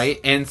works. Right?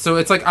 And so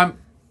it's like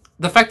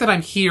the fact that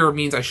I'm here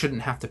means I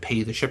shouldn't have to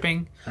pay the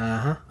shipping.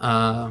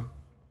 But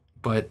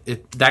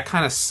that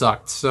kind of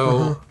sucked.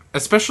 So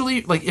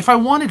especially like if I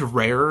wanted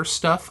rarer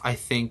stuff, I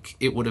think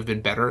it would have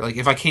been better. Like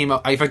if I came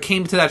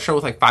to that show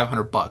with like $500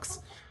 and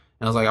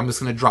I was like, I'm just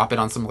gonna drop it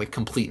on some like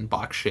complete in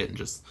box shit and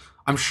just,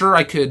 I'm sure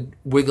I could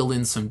wiggle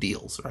in some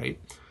deals, right?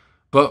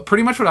 But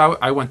pretty much what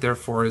I went there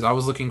for is I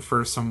was looking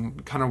for some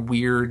kind of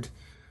weird,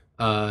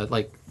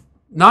 like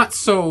not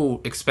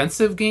so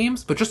expensive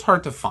games, but just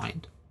hard to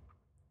find.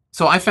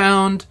 So I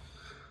found,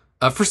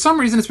 for some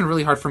reason it's been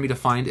really hard for me to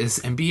find, is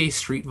NBA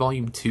Street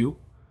Volume 2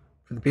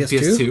 for the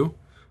PS2?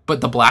 But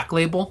the black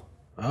label,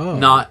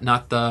 not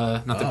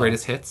the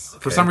greatest hits.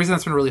 Okay. For some reason,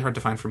 that's been really hard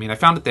to find for me, and I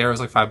found it there. It was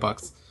like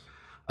 $5.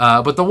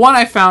 But the one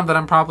I found that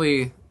I'm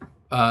probably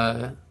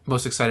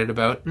most excited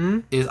about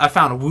is I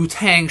found a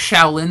Wu-Tang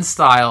Shaolin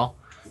style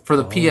for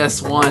the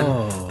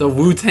PS1, the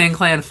Wu-Tang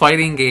Clan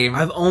fighting game.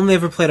 I've only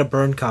ever played a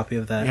burned copy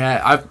of that.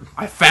 Yeah,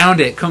 I found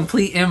it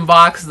complete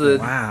inbox.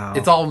 Wow,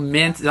 it's all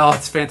mint. Oh,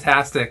 it's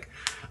fantastic.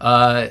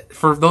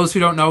 For those who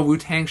don't know,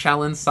 Wu-Tang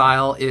Shaolin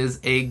style is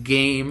a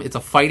game. It's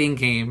a fighting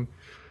game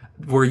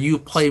where you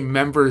play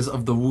members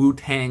of the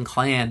Wu-Tang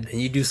Clan. And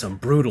you do some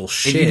brutal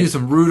shit.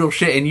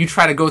 And you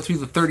try to go through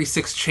the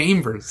 36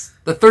 chambers.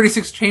 The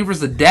 36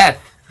 chambers of death.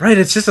 Right,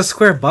 it's just a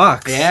square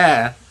box.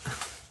 Yeah.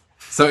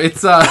 So it's...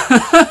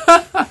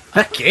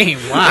 that game,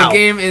 wow. The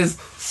game is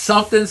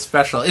something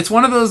special. It's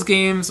one of those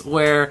games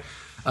where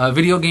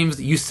video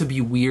games used to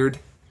be weird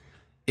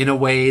in a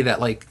way that,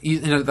 like, you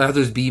know,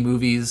 there's B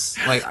movies.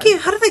 Like,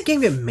 how did that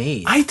game get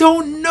made? I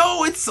don't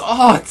know. It's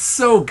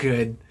so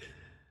good.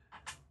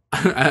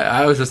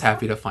 I was just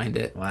happy to find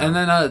it. Wow. And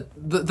then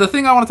the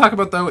thing I want to talk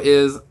about, though,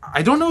 is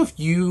I don't know if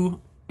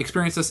you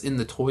experience this in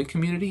the toy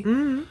community,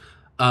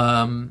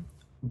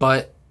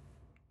 but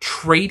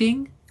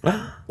trading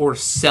or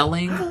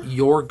selling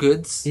your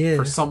goods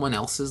for someone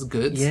else's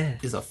goods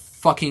is a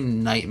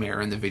fucking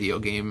nightmare in the video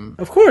game.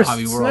 Of course,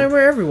 hobby it's world. a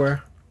nightmare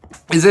everywhere.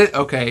 Is it?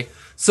 Okay.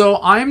 So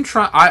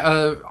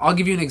I'll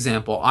give you an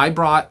example. I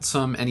brought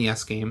some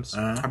NES games.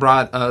 I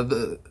brought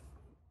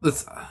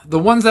the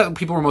ones that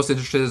people were most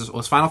interested in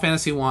was Final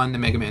Fantasy 1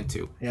 and Mega Man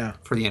 2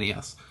 for the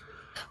NES.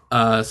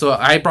 So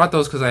I brought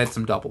those because I had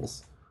some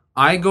doubles.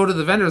 I go to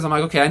the vendors. I'm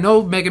like, okay, I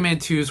know Mega Man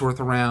 2 is worth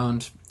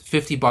around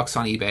 $50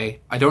 on eBay.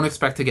 I don't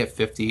expect to get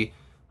 50.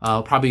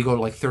 I'll probably go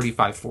to like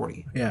 35,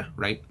 40. Yeah.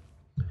 Right?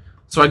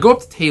 So I go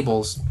up to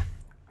tables,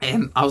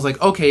 and I was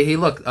like, okay, hey,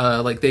 look,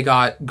 like they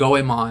got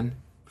Goemon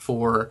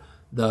for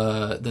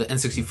the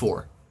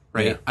N64,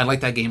 right? Yeah. I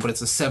like that game, but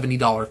it's a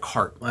 $70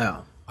 cart.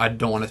 Wow. I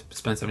don't want to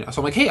spend $70.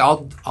 So I'm like, hey,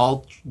 I'll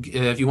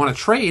if you want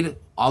to trade,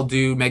 I'll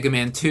do Mega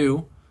Man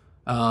 2.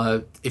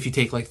 If you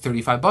take like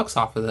 $35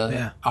 off of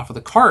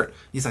the cart.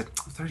 He's like,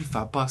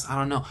 $35? I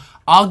don't know.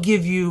 I'll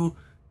give you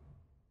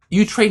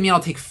trade me, I'll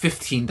take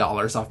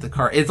 $15 off the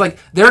cart. It's like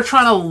they're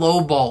trying to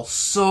lowball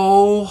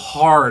so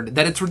hard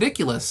that it's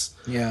ridiculous.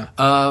 Yeah.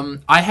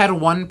 I had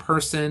one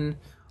person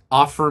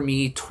offer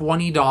me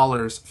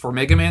 $20 for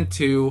Mega Man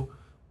 2,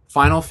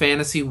 Final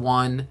Fantasy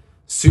 1,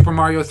 Super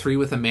Mario 3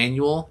 with a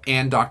manual,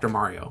 and Dr.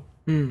 Mario.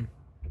 And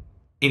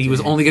he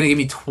was only going to give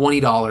me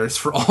 $20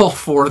 for all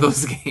 4 of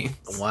those games.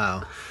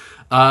 Wow.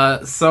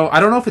 So I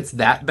don't know if it's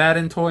that bad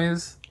in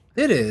toys.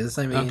 It is,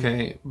 I mean...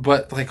 Okay,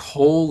 but, like,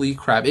 holy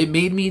crap. It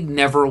made me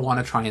never want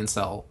to try and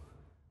sell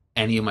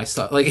any of my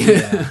stuff. Like,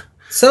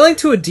 selling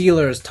to a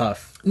dealer is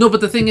tough. No,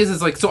 but the thing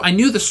is like, so I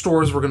knew the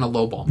stores were going to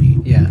lowball me.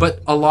 Yeah.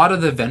 But a lot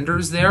of the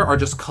vendors there are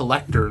just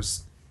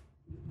collectors.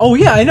 Oh,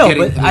 yeah, I know,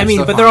 but I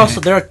mean, but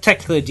they're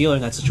technically a dealer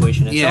in that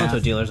situation, and selling to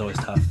a dealer is always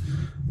tough.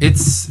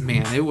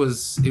 It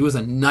was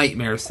a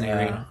nightmare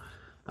scenario.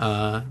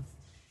 That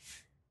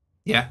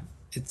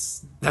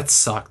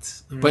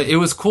sucked. But it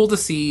was cool to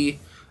see.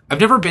 I've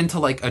never been to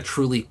like a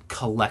truly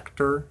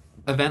collector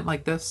event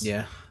like this.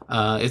 Yeah.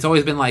 It's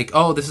always been like,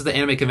 oh, this is the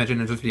anime convention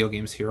and there's video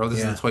games here. Oh, this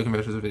is the toy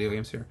convention and there's video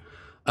games here.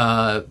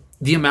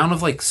 The amount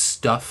of like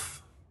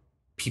stuff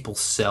people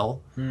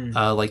sell.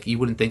 Like you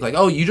wouldn't think like,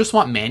 oh, you just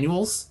want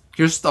manuals?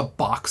 Here's just a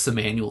box of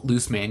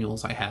loose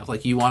manuals I have.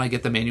 Like you want to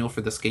get the manual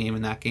for this game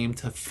and that game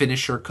to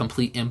finish your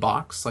complete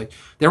inbox. Like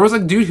there was a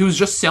dude who was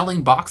just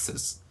selling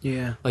boxes.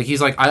 Yeah. Like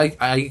he's like,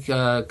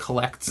 I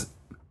collect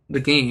the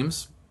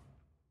games,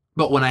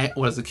 but when I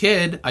was a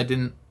kid, I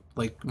didn't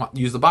like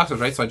use the boxes,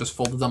 right? So I just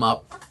folded them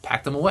up,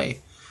 packed them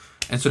away.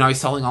 And so now he's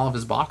selling all of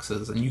his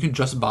boxes, and you can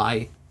just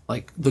buy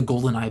like the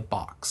GoldenEye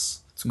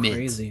box. It's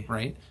crazy,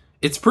 right?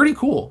 It's pretty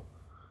cool.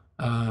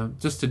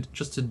 Just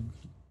to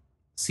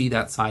see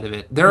that side of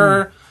it. There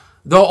are,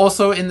 though,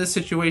 also in this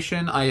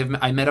situation,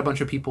 I met a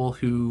bunch of people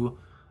who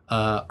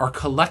are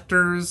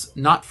collectors,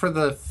 not for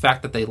the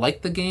fact that they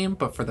like the game,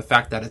 but for the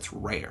fact that it's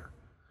rare.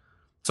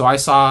 So I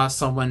saw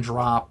someone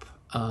drop,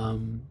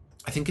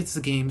 I think it's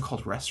a game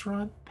called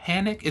Restaurant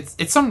Panic.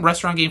 It's some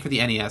restaurant game for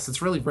the NES.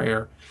 It's really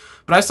rare.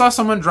 But I saw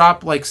someone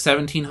drop like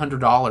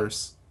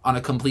 $1,700 on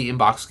a complete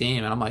inbox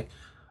game, and I'm like,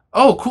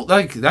 oh, cool!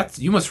 Like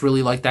you must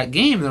really like that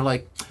game. And they're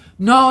like,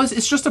 no,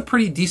 it's just a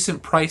pretty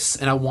decent price,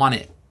 and I want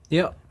it.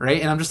 Yeah.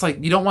 Right. And I'm just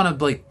like, you don't want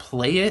to like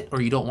play it,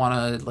 or you don't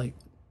want to like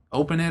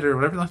open it or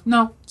whatever. Like,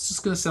 no, it's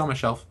just gonna sit on my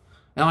shelf.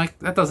 And I'm like,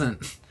 that doesn't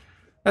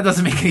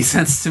make any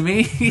sense to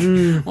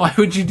me. Why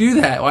would you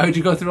do that? Why would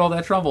you go through all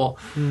that trouble?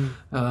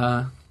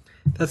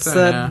 That's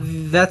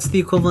the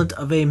equivalent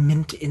of a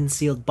mint in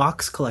sealed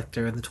box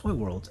collector in the toy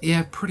world.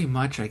 Yeah, pretty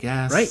much, I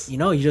guess. Right? You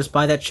know, you just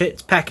buy that shit,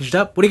 it's packaged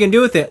up. What are you gonna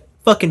do with it?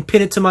 Fucking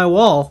pin it to my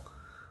wall.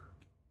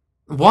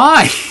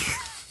 Why?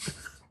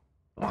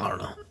 I don't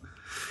know.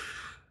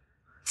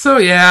 So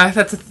yeah,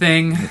 that's a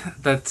thing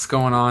that's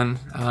going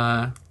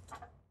on.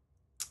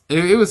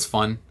 It was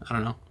fun. I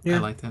don't know. Yeah. I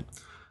liked it.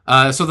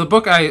 So the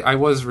book I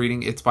was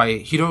reading, it's by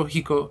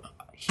Hirohiko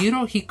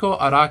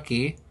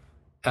Araki,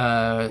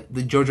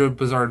 the JoJo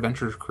Bizarre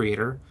Adventures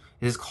creator.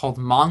 It is called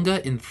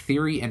Manga in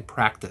Theory and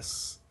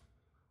Practice.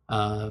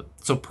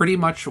 So pretty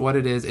much what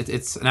it is,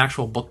 it's an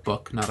actual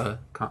book, not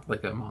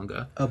like a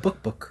manga. A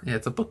book. Yeah,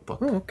 it's a book.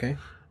 Oh, okay.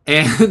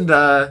 And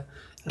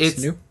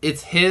it's new.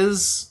 It's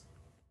his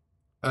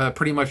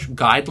pretty much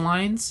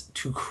guidelines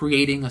to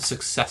creating a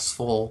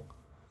successful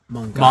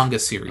manga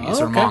series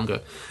or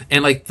manga,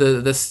 and like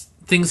the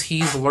things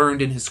he's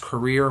learned in his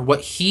career,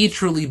 what he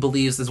truly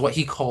believes is what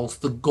he calls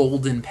the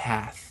golden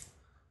path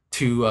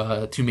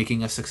to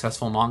making a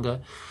successful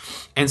manga,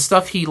 and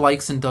stuff he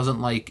likes and doesn't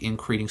like in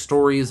creating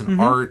stories and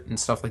art and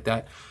stuff like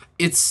that.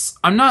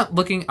 I'm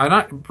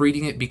not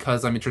reading it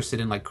because I'm interested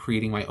in like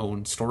creating my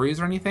own stories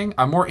or anything.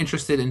 I'm more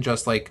interested in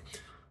just like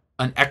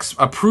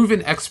a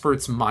proven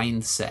expert's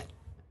mindset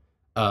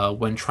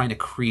when trying to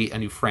create a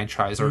new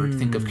franchise or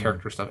think of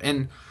character stuff,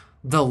 and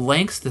the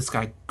lengths this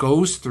guy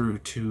goes through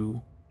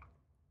to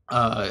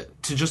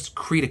just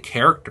create a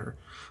character.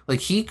 Like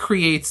he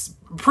creates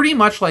pretty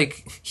much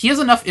like he has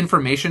enough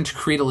information to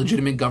create a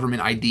legitimate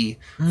government ID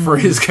for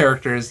his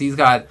characters. He's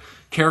got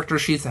character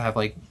sheets that have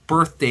like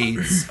birth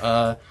dates,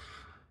 height,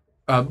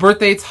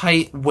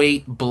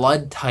 weight,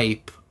 blood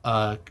type,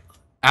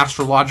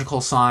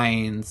 astrological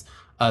signs,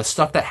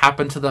 stuff that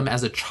happened to them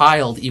as a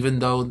child, even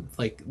though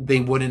like they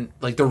wouldn't,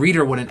 like the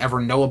reader wouldn't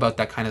ever know about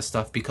that kind of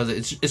stuff because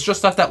it's just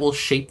stuff that will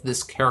shape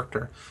this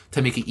character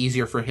to make it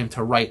easier for him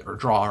to write or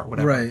draw or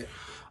whatever. Right.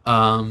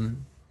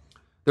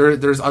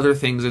 There's other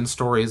things in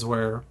stories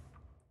where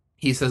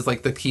he says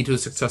like the key to a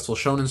successful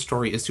shonen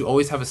story is to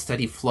always have a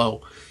steady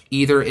flow,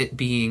 either it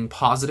being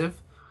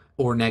positive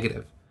or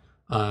negative.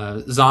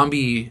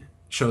 Zombie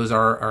shows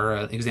are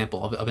an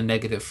example of a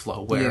negative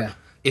flow where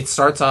it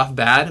starts off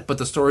bad, but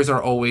the stories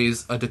are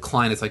always a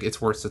decline. It's like it's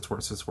worse, it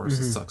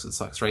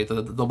sucks, right?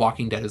 The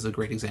Walking Dead is a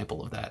great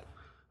example of that.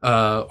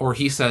 Or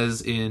he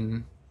says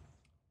in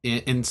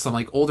some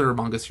like older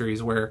manga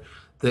series where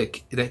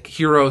the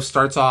hero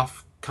starts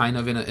off kind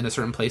of in a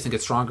certain place and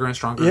gets stronger and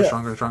stronger and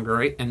stronger and stronger,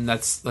 right? And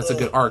that's a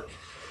good arc.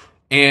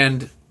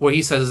 And what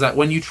he says is that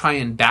when you try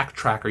and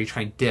backtrack or you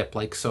try and dip,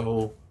 like,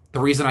 so the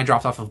reason I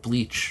dropped off of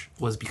Bleach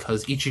was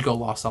because Ichigo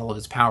lost all of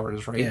his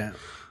powers, right?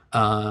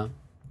 Yeah.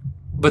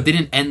 But they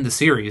didn't end the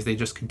series; they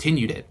just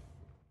continued it,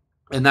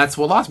 and that's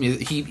what lost me.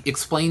 He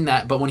explained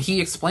that, but when he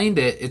explained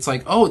it, it's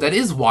like, oh, that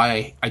is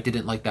why I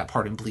didn't like that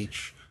part in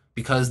Bleach,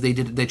 because they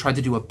tried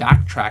to do a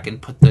backtrack and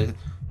put the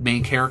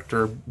main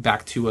character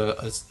back to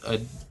a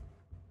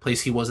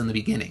place he was in the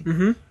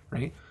beginning,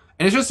 right?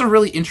 And it's just a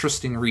really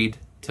interesting read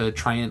to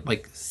try and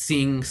like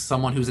seeing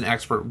someone who's an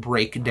expert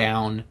break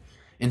down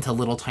into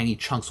little tiny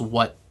chunks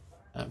what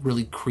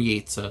really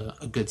creates a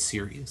good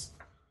series.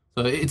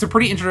 So it's a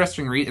pretty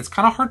interesting read. It's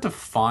kind of hard to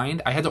find.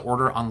 I had to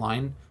order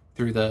online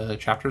through the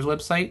chapters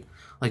website.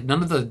 Like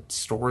none of the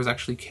stores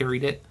actually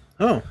carried it.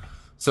 Oh.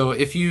 So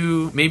if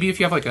you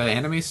have like an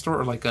anime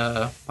store or like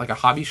a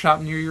hobby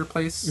shop near your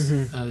place,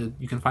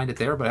 you can find it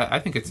there. But I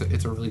think it's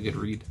a really good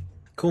read.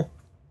 Cool.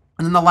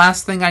 And then the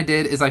last thing I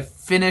did is I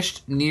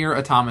finished Nier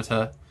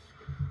Automata.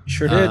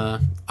 Sure did.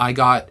 I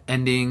got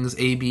endings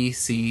A, B,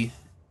 C,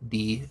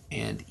 D,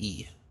 and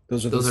E.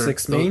 Those are the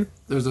six main?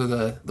 Those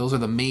are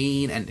the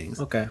main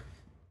endings. Okay.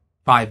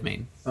 5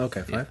 main.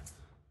 Okay, 5.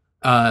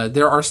 Yeah.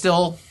 There are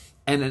still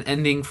an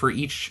ending for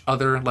each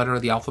other letter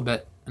of the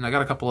alphabet and I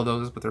got a couple of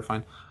those, but they're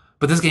fine.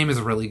 But this game is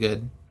really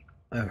good.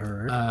 I've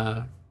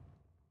heard.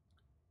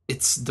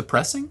 It's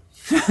depressing.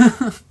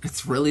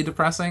 It's really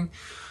depressing.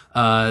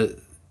 The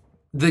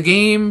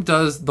game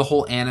does the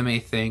whole anime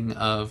thing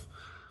of,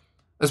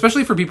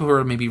 especially for people who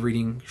are maybe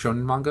reading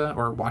shonen manga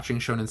or watching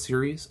shonen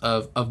series,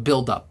 of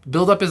build up.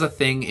 Build up is a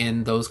thing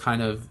in those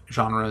kind of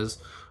genres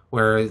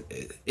where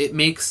it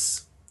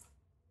makes...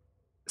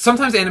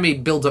 Sometimes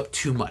anime builds up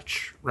too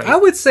much, right? I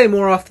would say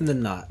more often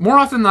than not. More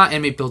often than not,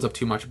 anime builds up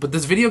too much. But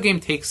this video game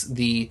takes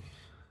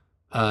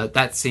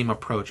that same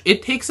approach.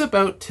 It takes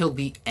about till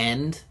the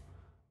end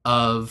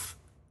of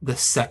the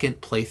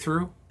second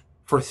playthrough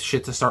for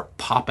shit to start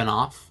popping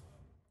off.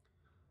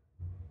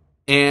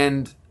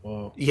 And...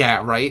 Whoa.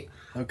 Yeah, right?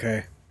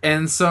 Okay.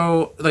 And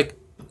so, like,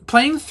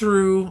 playing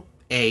through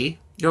A,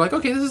 you're like,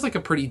 okay, this is like a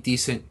pretty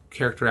decent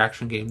character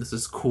action game. This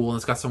is cool, and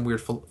it's got some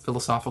weird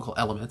philosophical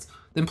elements.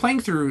 Then playing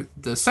through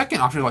the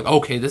second option, you're like,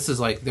 okay, this is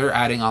like, they're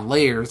adding on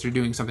layers, they're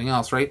doing something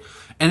else, right?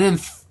 And then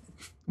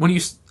when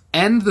you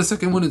end the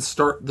second one and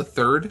start the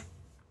third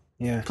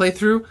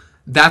playthrough,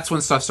 that's when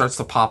stuff starts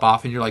to pop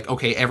off, and you're like,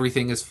 okay,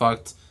 everything is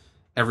fucked,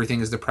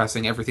 everything is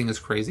depressing, everything is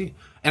crazy.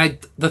 And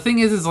the thing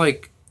is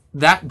like,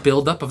 that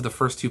build-up of the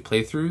first two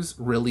playthroughs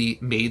really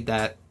made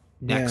that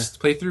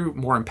next playthrough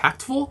more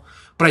impactful,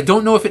 but I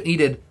don't know if it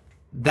needed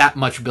that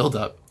much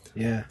build-up.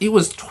 Yeah. It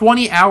was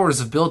 20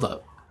 hours of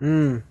build-up.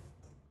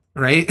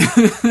 Right?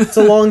 It's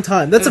a long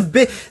time. That's a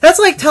bit... That's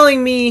like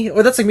telling me...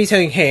 Or that's like me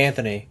telling, hey,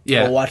 Anthony,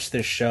 go watch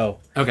this show.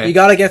 Okay. You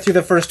gotta get through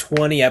the first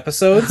 20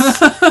 episodes,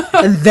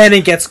 and then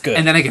it gets good.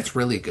 And then it gets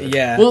really good.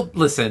 Yeah. Well,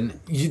 listen,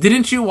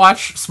 didn't you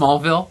watch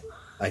Smallville?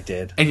 I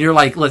did. And you're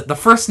like, the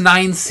first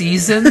 9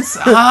 seasons?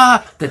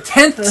 The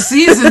 10th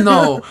season,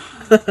 though!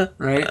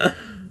 Right?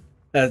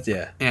 That's,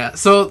 yeah. Yeah,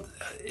 so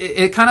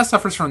it kind of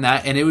suffers from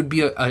that, and it would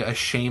be a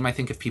shame, I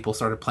think, if people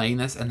started playing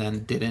this and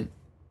then didn't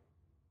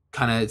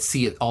kind of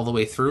see it all the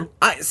way through.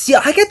 I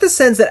get the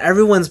sense that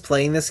everyone's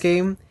playing this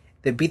game.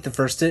 They beat the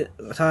first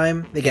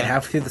time, they get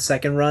halfway through the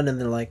second run, and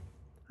they're like,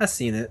 I've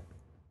seen it.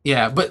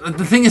 Yeah, but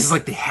the thing is,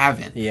 like, they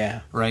haven't.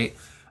 Yeah. Right?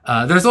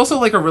 There's also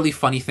like a really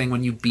funny thing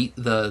when you beat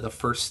the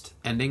first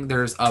ending.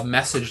 There's a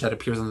message that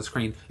appears on the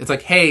screen. It's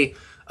like, hey,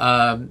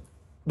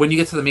 when you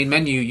get to the main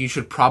menu, you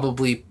should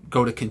probably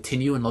go to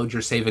continue and load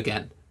your save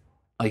again.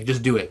 Like,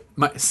 just do it.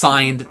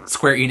 Signed,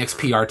 Square Enix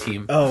PR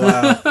team. Oh,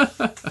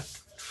 wow.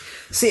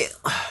 See,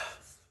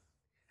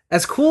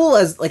 as cool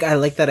as, like, I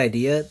like that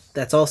idea,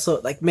 that's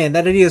also, like, man,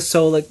 that idea is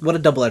so, like, what a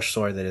double-edged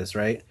sword that is,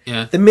 right?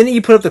 Yeah. The minute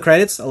you put up the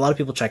credits, a lot of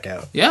people check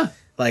out. Yeah.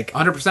 Like,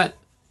 100%.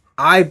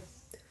 I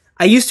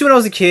used to, when I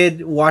was a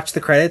kid, watch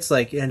the credits,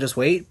 like, and just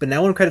wait, but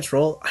now when credits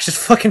roll, I just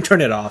fucking turn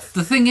it off.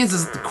 The thing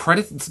is the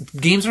credits,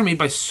 games are made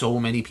by so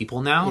many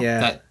people now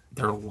that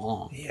they're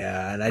long.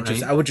 Yeah, and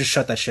I would just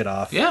shut that shit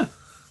off. Yeah.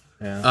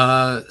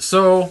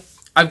 So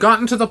I've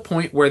gotten to the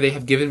point where they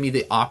have given me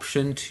the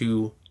option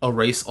to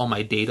erase all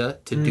my data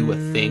to do a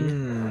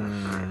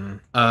thing.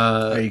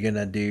 Are you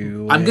gonna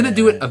do I'm gonna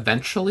do it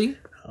eventually,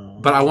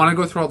 but I want to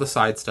go through all the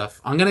side stuff.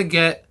 I'm gonna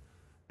get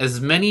as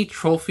many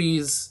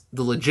trophies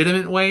the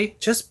legitimate way.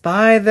 Just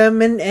buy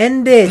them and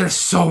end it. They're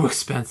so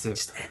expensive.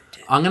 Just end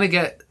it. I'm gonna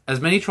get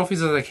as many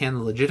trophies as I can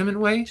the legitimate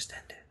way. Just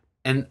end it.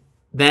 And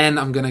then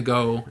I'm gonna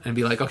go and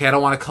be like, okay, I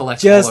don't want to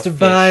collect just all the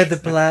buy fish.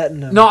 the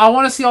platinum. No, I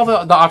want to see all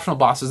the optional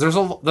bosses. There's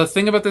the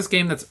thing about this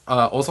game that's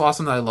also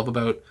awesome that I love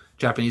about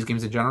Japanese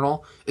games in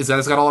general is that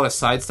it's got a lot of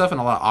side stuff and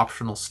a lot of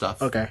optional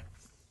stuff. Okay.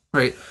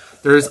 Right.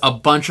 There's a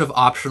bunch of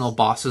optional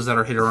bosses that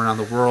are hidden around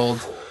the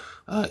world.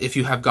 If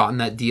you have gotten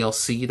that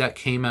DLC that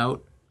came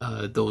out,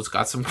 those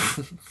got some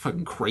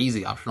fucking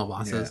crazy optional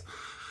bosses.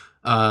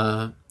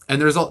 Yeah.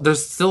 And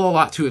there's still a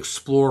lot to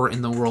explore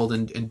in the world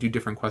and do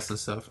different quests and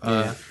stuff.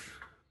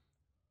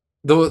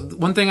 The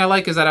one thing I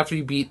like is that after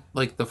you beat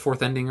like the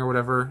fourth ending or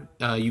whatever,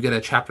 you get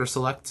a chapter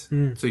select, so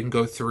you can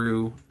go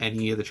through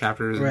any of the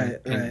chapters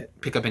and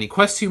pick up any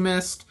quests you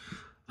missed.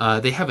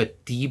 They have a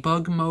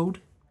debug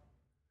mode.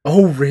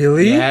 Oh,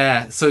 really?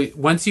 Yeah. So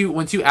once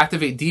you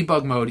activate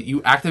debug mode,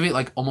 you activate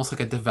like almost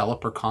like a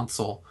developer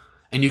console,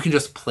 and you can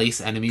just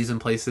place enemies in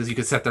places. You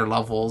can set their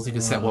levels. You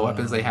can set what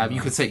weapons they have. You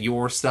can set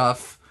your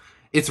stuff.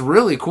 It's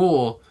really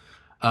cool.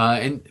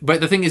 But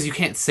the thing is, you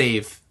can't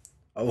save.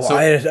 Well, so,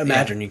 I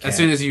imagine you can't. As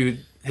soon as you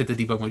hit the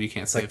debug mode, you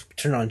can't save. Like,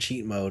 turn on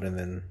cheat mode and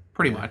then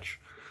pretty much.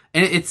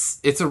 And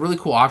it's a really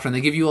cool option.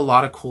 They give you a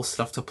lot of cool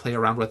stuff to play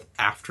around with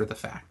after the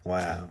fact.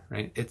 Wow.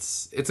 Right?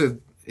 It's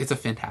a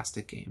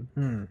fantastic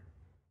game.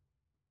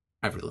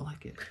 I really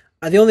like it.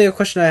 The only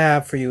question I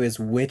have for you is,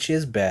 which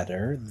is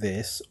better,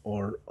 this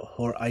or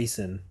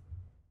Horizon?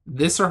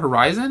 This or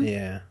Horizon?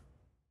 Yeah.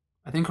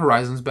 I think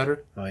Horizon's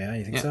better. Oh, yeah?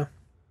 You think so?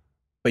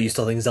 But you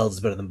still think Zelda's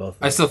better than both of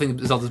them? I still think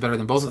Zelda's better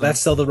than both of them. That's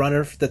still the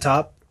runner for the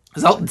top?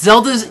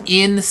 Zelda's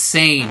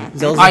insane.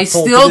 I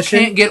still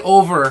can't get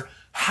over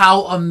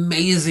how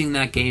amazing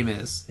that game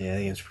is. Yeah,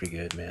 the game's pretty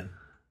good, man.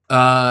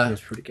 It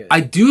was pretty good.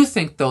 I do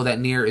think though that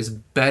Nier is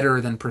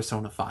better than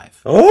Persona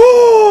 5.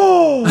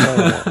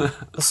 Oh!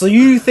 So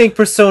you think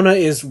Persona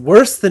is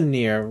worse than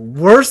Nier,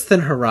 worse than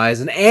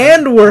Horizon,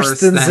 and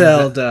worse than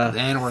Zelda?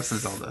 And worse than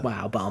Zelda.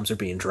 Wow, bombs are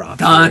being dropped.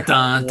 Dun,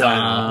 dun,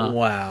 dun.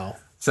 Wow.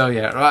 So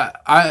yeah,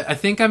 I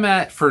think I'm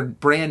at, for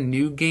brand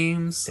new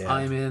games,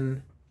 I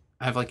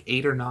have like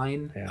 8 or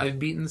 9 I've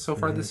beaten so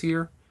far this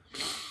year.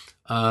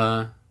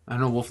 I don't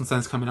know,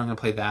 Wolfenstein's coming out, I'm going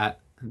to play that,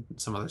 and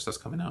some other stuff's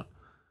coming out.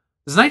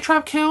 Does Night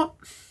Trap count?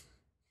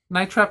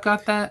 Night Trap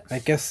got that? I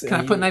guess.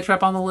 Can I put Night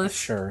Trap on the list?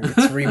 Sure. It's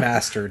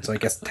remastered, so I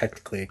guess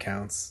technically it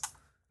counts.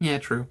 Yeah,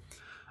 true.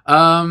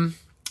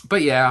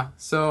 But yeah,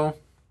 so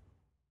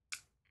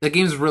the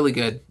game's really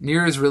good.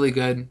 Nier is really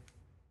good.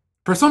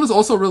 Persona's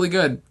also really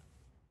good.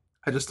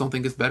 I just don't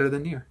think it's better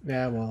than Nier.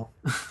 Yeah, well,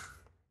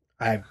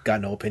 I've got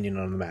no opinion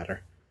on the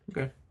matter.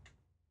 Okay.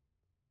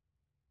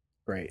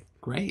 Great.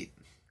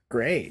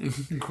 Great.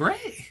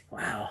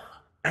 Wow.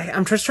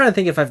 I'm just trying to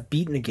think if I've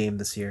beaten a game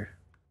this year.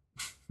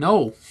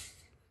 No.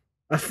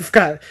 I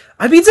forgot.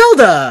 I beat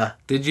Zelda.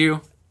 Did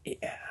you?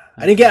 Yeah.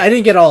 I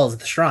didn't get all of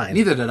the shrine.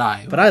 Neither did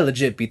I. But I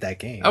legit beat that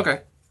game. Okay.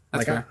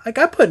 That's fair. I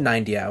put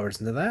 90 hours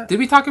into that. Did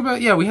we talk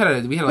about? Yeah, we had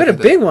a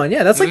big one.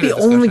 Yeah, that's like the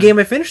only game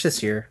I finished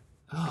this year.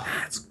 Oh,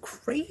 that's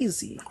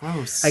crazy.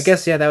 Gross. I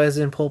guess that was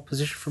in pole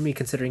position for me,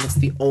 considering it's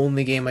the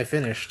only game I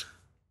finished.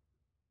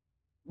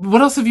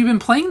 What else have you been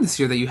playing this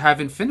year that you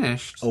haven't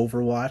finished?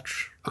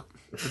 Overwatch.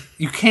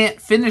 You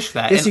can't finish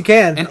that. Yes, you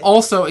can. And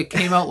also, it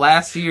came out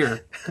last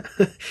year.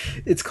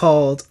 It's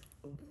called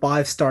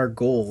 5-star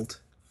gold.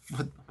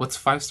 What's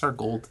 5-star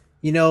gold?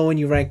 You know, when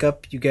you rank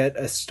up, you get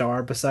a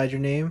star beside your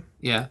name?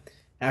 Yeah.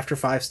 After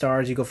 5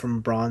 stars, you go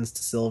from bronze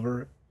to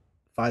silver.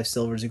 5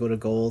 silvers, you go to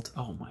gold.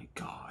 Oh my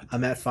god.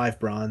 I'm at 5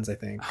 bronze, I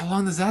think. How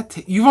long does that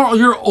take?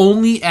 You're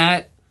only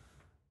at...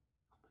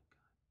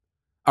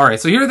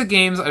 Alright, so here are the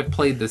games I've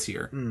played this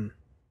year.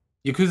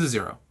 Yakuza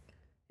 0.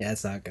 Yeah,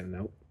 it's not good,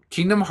 nope.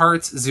 Kingdom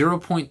Hearts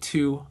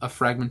 0.2, a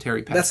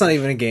fragmentary pack. That's not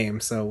even a game,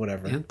 so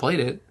whatever. Yeah, played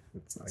it.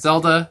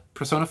 Zelda,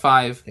 Persona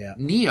 5, yeah.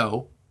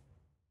 Neo.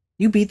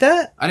 You beat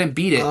that? I didn't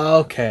beat it.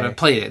 Okay. But I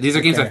played it. These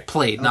are games I've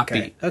played, not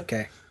beat.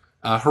 Okay.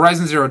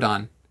 Horizon Zero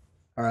Dawn.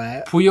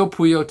 Alright. Puyo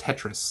Puyo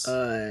Tetris.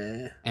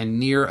 And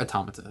Nier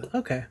Automata.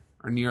 Okay.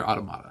 Or Nier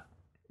Automata.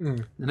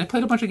 And I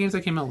played a bunch of games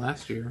that came out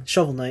last year.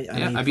 Shovel Knight.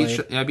 I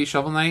beat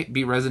Shovel Knight,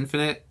 beat Res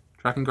Infinite,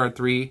 Drakengard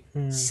 3,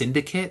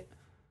 Syndicate.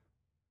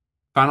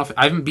 I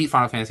haven't beat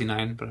Final Fantasy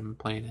 9, but I'm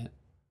playing it.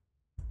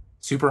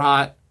 Super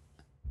Hot.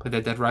 Played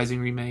that Dead Rising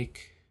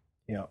remake.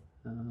 Yeah.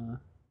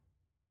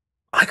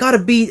 I gotta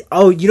beat...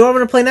 Oh, you know what I'm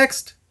gonna play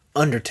next?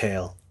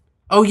 Undertale.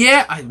 Oh,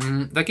 yeah!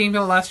 That game came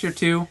out last year,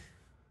 too.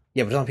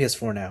 Yeah, but it's on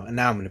PS4 now, and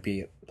now I'm gonna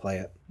play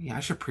it. Yeah, I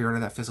should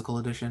pre-order that physical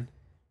edition.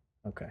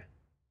 Okay.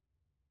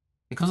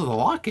 It comes with a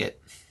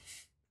locket.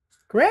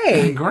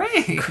 Great!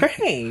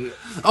 Great!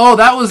 Oh,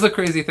 that was the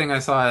crazy thing I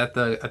saw at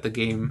the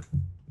game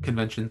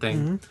convention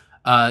thing.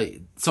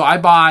 So I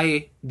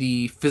buy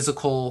the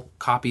physical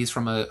copies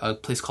from a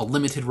place called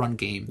Limited Run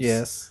Games.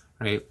 Yes.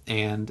 Right?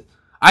 And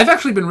I've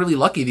actually been really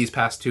lucky these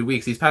past 2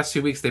 weeks. These past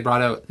 2 weeks, they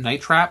brought out Night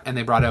Trap, and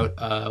they brought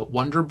out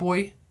Wonder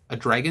Boy, a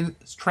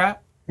Dragon's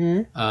Trap.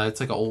 It's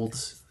like an old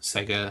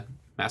Sega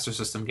Master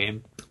System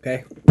game.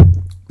 Okay.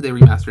 They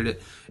remastered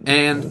it.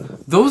 And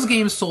those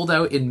games sold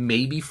out in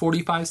maybe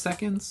 45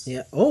 seconds.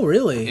 Yeah. Oh,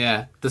 really?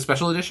 Yeah. The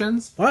special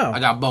editions. Wow. I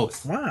got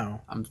both.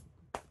 Wow. I'm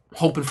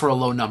hoping for a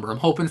low number. I'm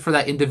hoping for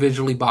that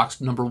individually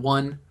boxed number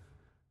 1.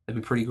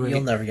 That'd be pretty great.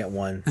 You'll never get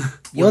one.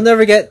 You'll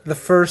never get the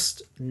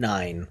first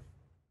 9.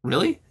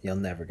 Really? You'll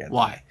never get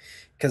Why?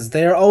 Because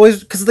they're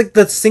always... Because like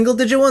the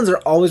single-digit ones are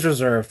always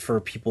reserved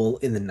for people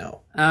in the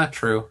know.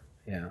 True.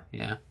 Yeah.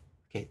 Yeah.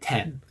 Okay,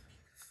 10.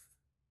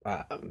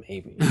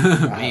 Maybe.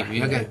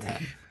 Maybe. I'll get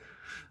 10.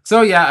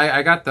 So, yeah,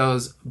 I got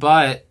those.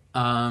 But,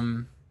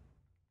 where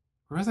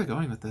was I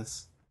going with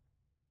this?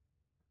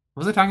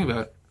 What was I talking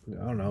about?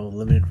 I don't know.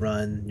 Limited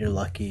run. You're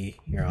lucky.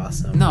 You're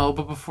awesome. No,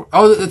 but before...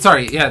 Oh,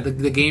 sorry. Yeah,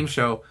 the game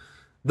show.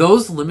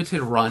 Those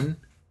limited run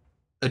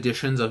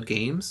editions of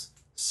games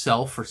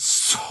sell for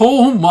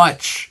so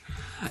much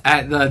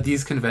at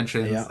these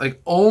conventions. Yeah.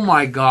 Like, oh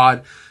my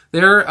god.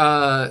 Their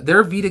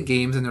Vita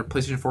games and their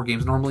PlayStation 4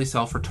 games normally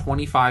sell for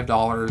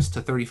 $25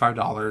 to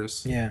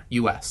 $35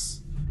 US.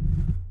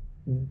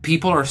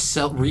 People are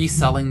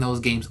reselling those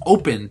games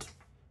opened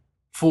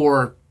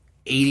for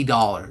 $80,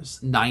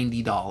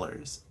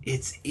 $90.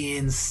 It's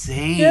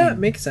insane. Yeah, it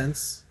makes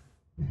sense.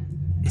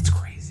 It's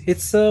crazy.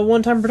 It's a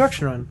one-time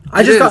production run.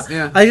 I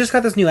just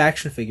got this new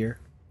action figure,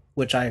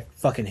 which I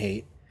fucking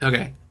hate.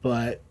 Okay.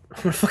 But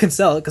I'm gonna fucking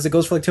sell it because it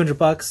goes for like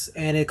 $200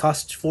 and it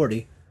costs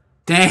 $40.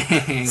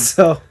 Dang.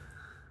 So,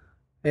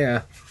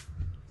 yeah.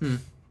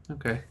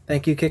 Okay.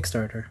 Thank you,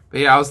 Kickstarter. But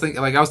yeah, I was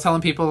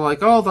telling people like,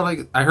 oh,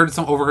 I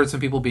overheard some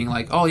people being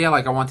like, oh yeah,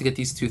 like I want to get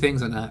these 2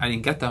 things and I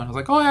didn't get them. And I was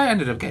like, oh yeah, I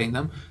ended up getting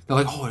them. They're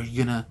like, oh, what are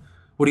you gonna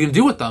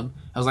do with them?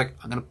 I was like,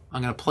 I'm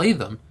gonna play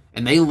them.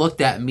 And they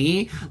looked at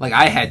me like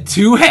I had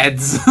 2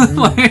 heads.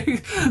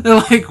 Like they're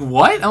like,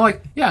 what? I'm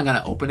like, yeah, I'm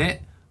gonna open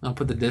it, I'll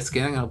put the disc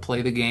in. I'm gonna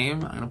play the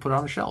game. I'm gonna put it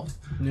on a shelf.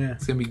 Yeah.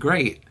 It's gonna be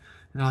great.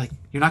 And they're like,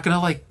 you're not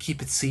gonna like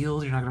keep it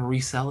sealed. You're not gonna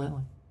resell it.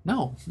 Like,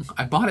 no,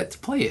 I bought it to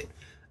play it.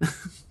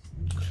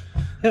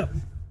 Yeah.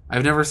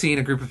 I've never seen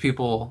a group of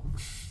people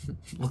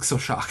look so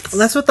shocked. Well,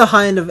 that's what the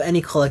high end of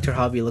any collector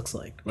hobby looks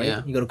like, right?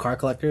 Yeah. You go to car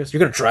collectors.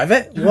 You're gonna drive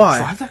it? Why?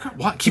 Drive that car?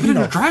 Why? Keep it in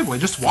your driveway.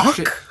 Just wash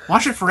it.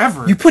 Wash it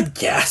forever. You put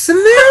gas in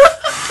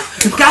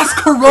there? Gas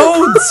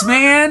corrodes,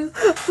 man.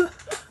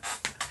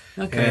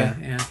 Okay,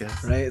 yeah, I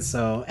guess. Right.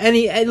 So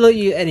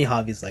any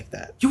hobbies like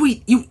that. You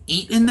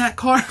eat in that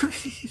car?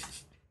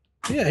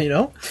 Yeah, you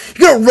know,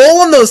 you gonna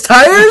roll on those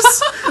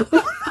tires?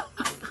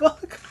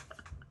 Fuck.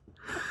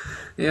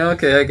 Yeah,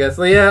 okay, I guess.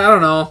 Well, yeah, I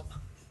don't know.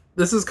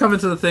 This is coming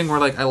to the thing where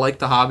like I like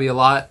the hobby a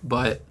lot,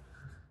 but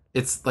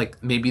it's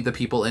like maybe the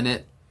people in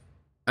it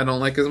I don't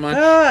like as much.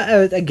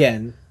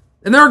 Again,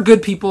 and there are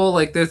good people.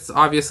 Like this,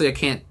 obviously, I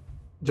can't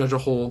judge a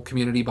whole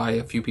community by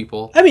a few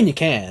people. I mean, you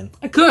can.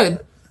 I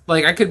could.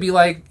 Like, I could be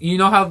like, you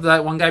know how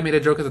that one guy made a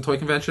joke at the toy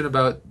convention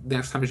about the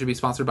next time it should be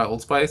sponsored by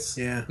Old Spice?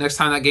 Yeah. Next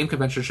time that game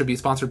convention should be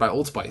sponsored by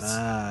Old Spice.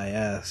 Ah,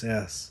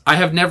 yes. I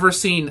have never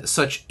seen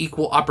such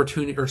equal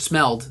opportunity, or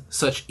smelled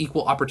such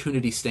equal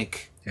opportunity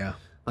stink. Yeah.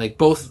 Like,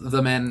 both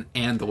the men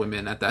and the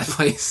women at that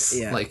place.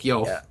 Yeah. Like,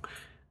 yo. Yeah.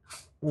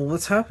 Well,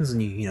 what happens when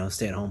you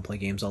stay at home, play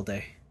games all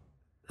day?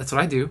 That's what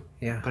I do.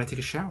 Yeah. But I take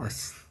a shower.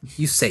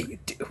 You say you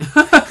do.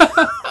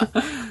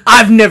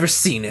 I've never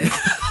seen it.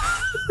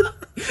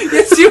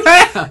 Yes, you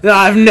have. No,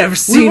 I've never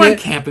seen it. We went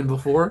camping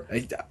before.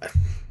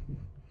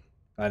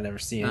 I've never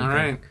seen anything. All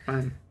right,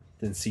 fine.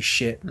 Didn't see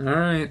shit. All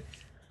right.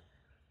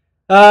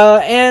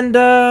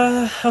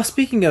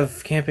 Speaking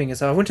of camping,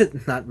 so I went to,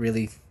 not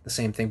really the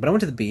same thing, but I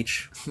went to the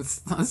beach.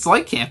 It's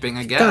like camping,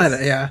 I guess.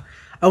 Kinda, yeah.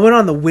 I went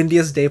on the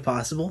windiest day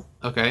possible.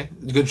 Okay,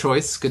 good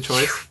choice.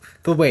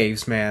 The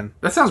waves, man.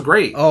 That sounds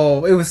great.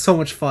 Oh, it was so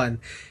much fun.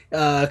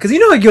 Because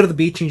you go to the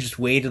beach and you just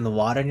wade in the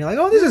water and you're like,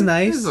 oh, this is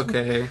nice. This is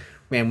okay.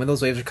 Man, when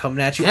those waves are coming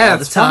at you all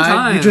the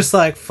time, you're just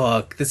like,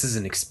 fuck, this is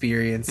an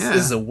experience. Yeah.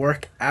 This is a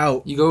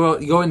workout. You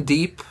go in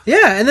deep.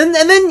 Yeah, and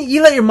then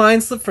you let your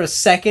mind slip for a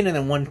second and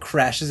then one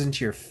crashes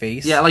into your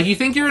face. Yeah, like you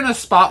think you're in a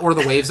spot where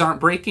the waves aren't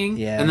breaking.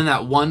 Yeah. And then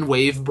that one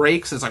wave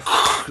breaks, it's like,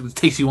 it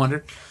takes you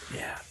under.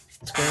 Yeah.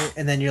 It's great.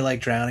 And then you're like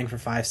drowning for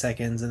 5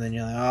 seconds and then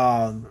you're like,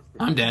 oh.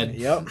 I'm dead.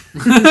 Yep.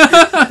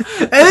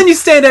 And then you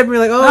stand up and you're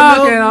like,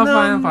 oh, okay, no,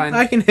 I'm fine.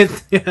 I can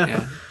hit.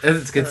 Yeah.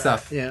 It's good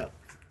stuff. Yeah.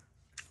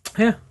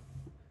 Yeah.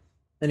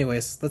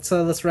 Anyways,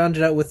 let's round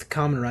it out with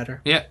Kamen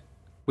Rider. Yeah.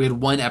 We had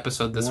one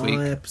episode this week.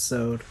 One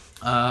episode.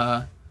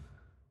 Where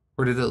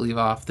did it leave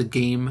off? The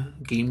Game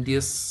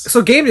Dius?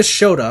 So Game just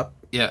showed up.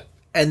 Yeah.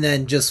 And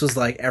then just was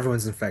like,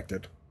 everyone's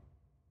infected.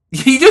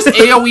 He just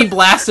AoE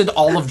blasted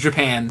all of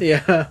Japan.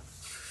 Yeah.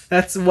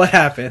 That's what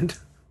happened.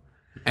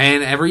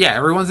 And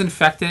everyone's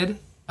infected.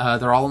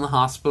 They're all in the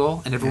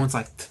hospital, and everyone's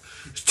like,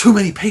 "There's too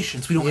many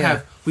patients. We don't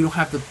have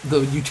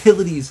the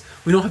utilities.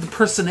 We don't have the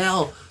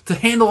personnel to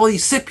handle all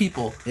these sick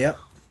people." Yep.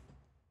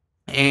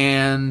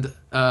 And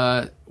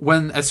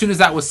as soon as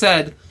that was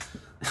said,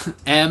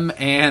 M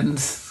and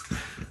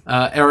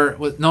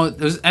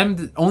there's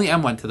M. Only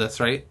M went to this,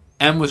 right?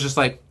 M was just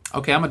like,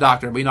 okay, I'm a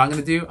doctor, but you know what I'm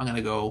going to do? I'm going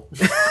to go...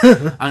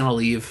 I'm going to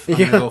leave. I'm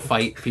going to go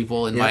fight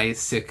people in my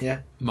sick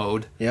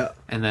mode. Yeah.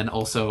 And then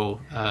also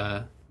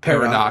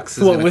Paradox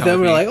is well, going with to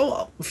come them, with we're me. like,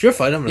 oh, if you're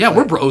fighting, I'm going to fight.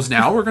 We're bros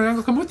now. We're going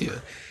to come with you.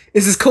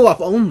 This is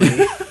co-op only.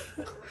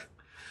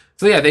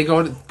 So yeah, they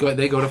go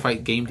to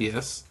fight Game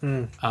Dius.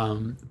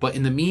 But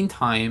in the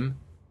meantime,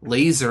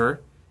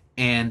 Laser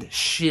and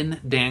Shin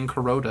Dan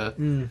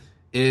Kuroda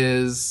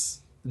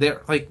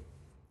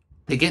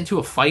they get into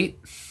a fight.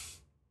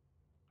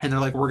 And they're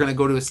like, we're going to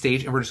go to a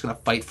stage and we're just going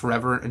to fight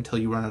forever until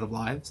you run out of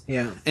lives.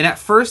 Yeah. And at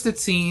first it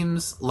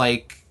seems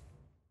like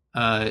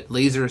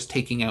Laser is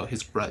taking out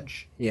his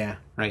grudge. Yeah.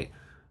 Right?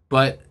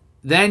 But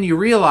then you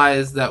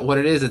realize that what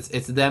it is,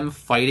 it's them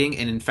fighting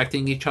and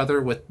infecting each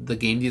other with the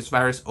Game Dius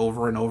virus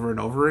over and over and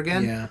over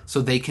again. Yeah.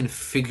 So they can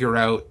figure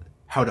out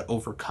how to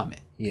overcome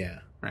it. Yeah.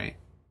 Right?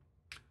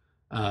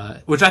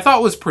 Which I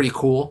thought was pretty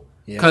cool.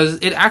 Because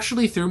it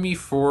actually threw me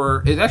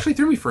for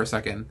a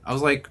second. I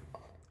was like,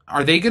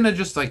 are they gonna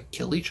just like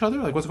kill each other?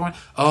 Like, what's going on?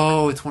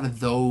 Oh, it's one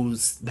of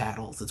those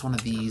battles. It's one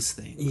of these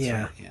things.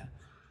 Yeah, right? Yeah.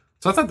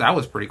 So I thought that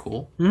was pretty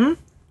cool.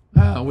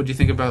 Mm-hmm. What do you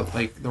think about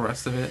like the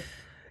rest of it?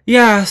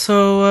 Yeah.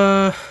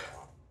 So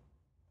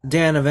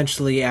Dan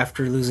eventually,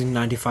 after losing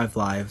 95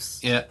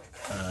 lives,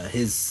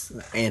 his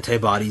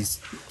antibodies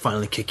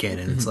finally kick in,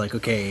 and it's like,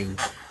 okay,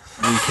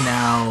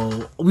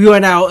 we are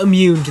now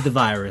immune to the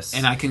virus,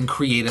 and I can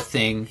create a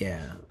thing.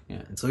 Yeah.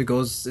 Yeah. And so he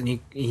goes and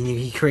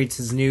he creates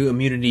his new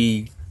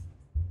immunity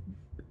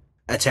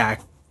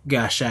attack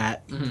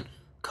gashat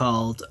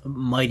called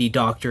Mighty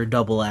Doctor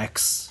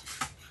XX,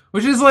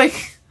 which is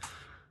like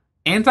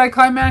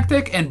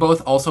anticlimactic and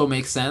both also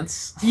make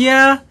sense.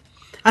 Yeah,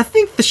 I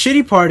think the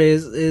shitty part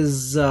is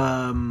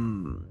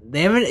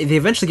they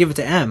eventually give it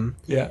to M.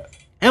 Yeah,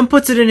 M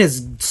puts it in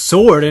his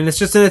sword and it's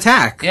just an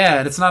attack. Yeah,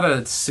 and it's not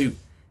a suit.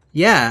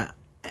 Yeah,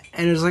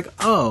 and it's like,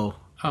 oh,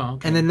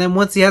 okay. And then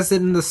once he has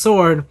it in the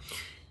sword,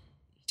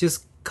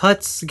 just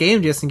cuts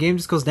Game Just, and Game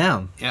Just goes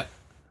down. Yeah.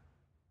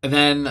 And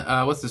then,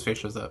 what's his face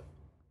shows up?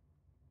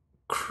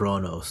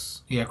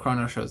 Kronos. Yeah,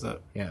 Kronos shows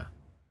up. Yeah.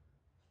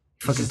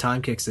 Fucking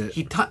time kicks it.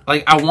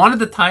 I wanted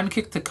the time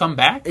kick to come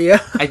back. Yeah.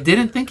 I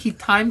didn't think he'd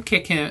time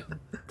kick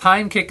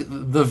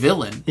the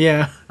villain.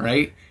 Yeah.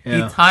 Right?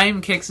 Yeah. He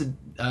time kicks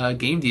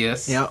Game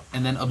Diaz. Yeah.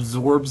 And then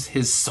absorbs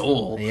his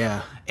soul.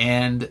 Yeah.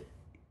 And,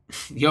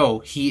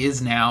 he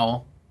is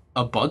now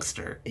a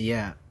bugster.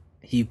 Yeah.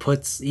 He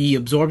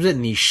absorbs it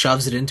and he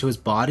shoves it into his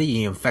body.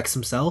 He infects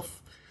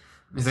himself.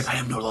 He's like, I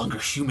am no longer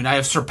human. I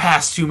have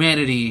surpassed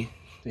humanity.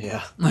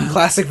 Yeah.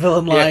 Classic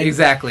villain line. Yeah,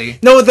 exactly.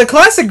 No, the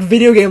classic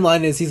video game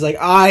line is he's like,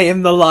 I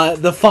am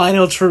the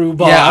final true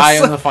boss. Yeah, I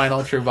am the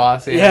final true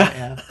boss.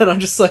 Yeah. And I'm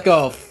just like,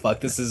 oh, fuck,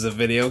 this is a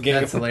video game.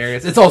 That's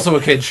hilarious. It's also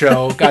a kid's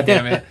show. God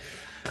damn it.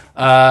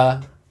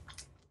 But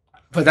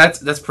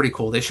that's pretty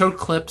cool. They showed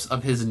clips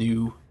of his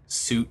new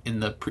suit in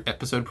the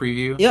episode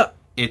preview. Yep.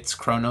 It's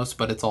Kronos,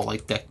 but it's all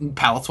like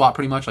palette swap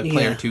pretty much, like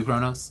player 2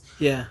 Kronos.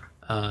 Yeah.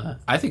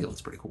 I think it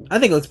looks pretty cool. I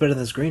think it looks better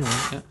than this green one.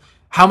 Yeah.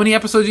 How many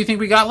episodes do you think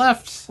we got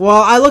left?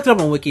 Well, I looked it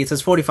up on Wiki. It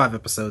says 45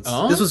 episodes.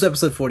 Oh? This was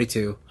episode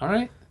 42. All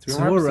right.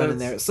 So we're running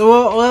there.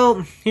 So,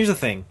 well, here's the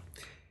thing.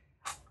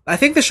 I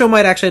think the show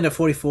might actually end at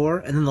 44,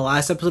 and then the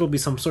last episode will be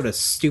some sort of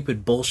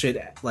stupid bullshit,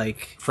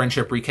 like...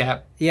 Friendship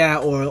recap? Yeah,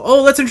 or,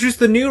 let's introduce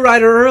the new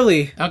writer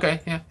early.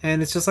 Okay, yeah.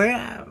 And it's just like,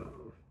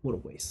 what a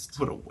waste.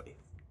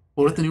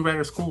 What if the new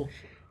writer's cool?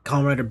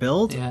 Kamen Rider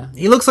build? Yeah.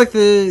 He looks like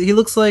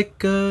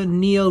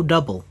Neo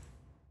Double.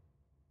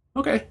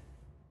 Okay.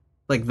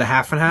 Like the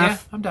half and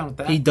half? Yeah, I'm down with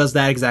that. He does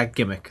that exact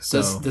gimmick.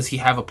 So Does he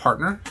have a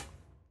partner?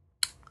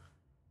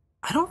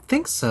 I don't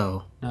think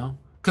so. No.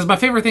 Because my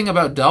favorite thing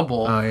about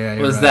Double was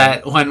right.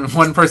 that when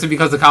one person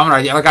becomes a Kamen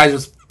Rider, the other guy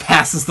just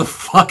passes the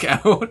fuck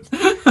out. What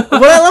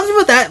I loved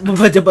about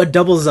that, but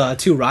Double's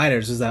 2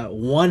 riders, is that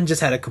one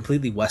just had a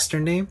completely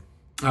Western name.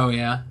 Oh,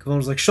 yeah. One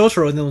was like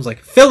Shotaro, and then one was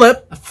like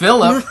Philip.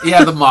 Philip,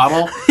 yeah, the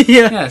model.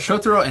 Yeah,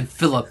 Shotaro and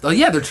Philip. Oh,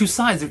 yeah, they're 2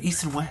 sides. They're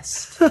East and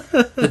West.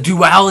 The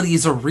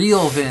dualities are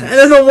real, Vince. And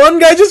then the one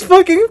guy just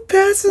fucking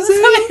passes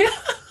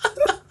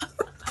out.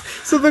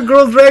 So the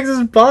girl drags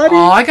his body.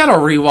 Oh, I gotta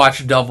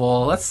rewatch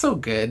Double. That's so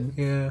good.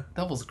 Yeah.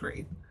 Double's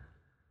great.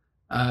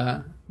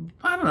 I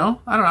don't know.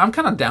 I'm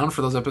kind of down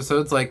for those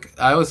episodes. Like,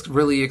 I was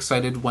really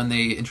excited when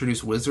they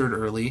introduced Wizard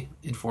early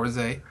in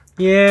Forza.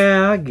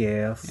 Yeah, I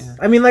guess. Yeah.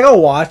 I mean, like,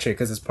 I'll watch it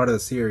because it's part of the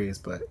series,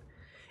 but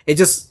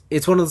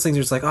it's one of those things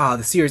where it's like,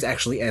 the series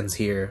actually ends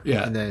here.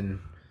 Yeah. And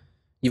then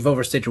you've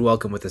overstayed your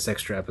welcome with this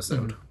extra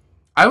episode.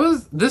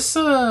 This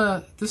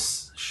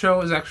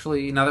show is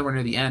actually, now that we're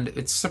near the end,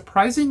 it's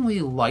surprisingly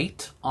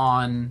light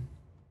on,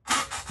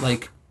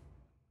 like,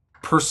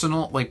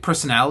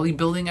 personality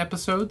building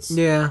episodes.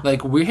 Yeah.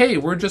 Like,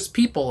 we're just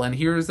people, and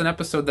here's an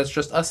episode that's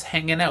just us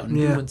hanging out and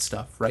doing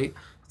stuff, right?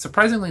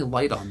 Surprisingly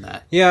light on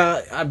that.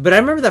 Yeah, but I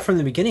remember that from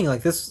the beginning.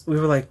 Like, we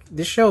were like,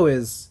 this show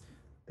is...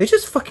 They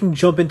just fucking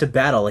jump into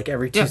battle, like,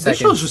 every 2 seconds. This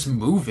show's just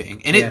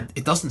moving, and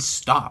it doesn't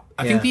stop.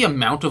 I think the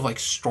amount of, like,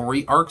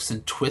 story arcs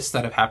and twists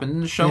that have happened in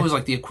the show is,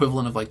 like, the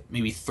equivalent of, like,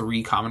 maybe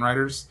 3 Kamen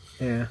Riders.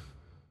 Yeah.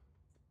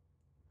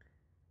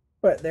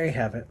 But there you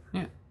have it.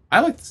 Yeah.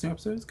 I like this new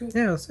episode. It's good.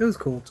 Yeah, it was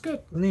cool. It's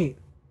good. Neat.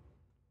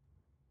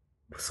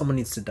 Someone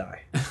needs to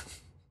die.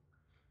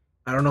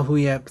 I don't know who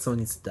yet, but someone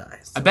needs to die.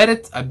 So. I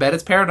bet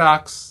it's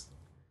Paradox.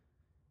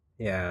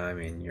 Yeah, I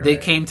mean, they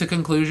came to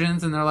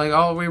conclusions, and they're like,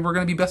 "Oh, we're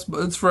gonna be best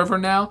buds forever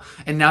now."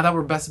 And now that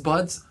we're best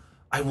buds,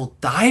 I will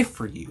die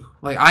for you.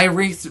 Like, I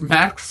reached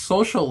max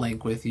social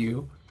link with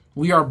you.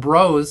 We are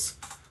bros.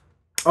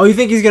 Oh, you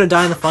think he's gonna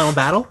die in the final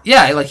battle?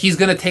 Yeah, like he's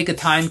gonna take a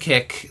time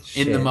kick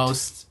in the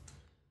most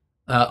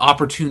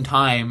opportune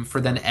time for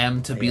then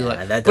M to be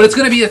like. But it's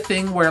gonna be a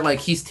thing where like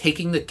he's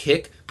taking the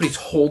kick, but he's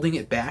holding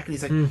it back, and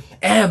he's like,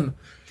 "M,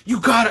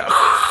 you gotta,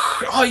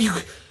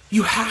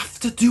 you have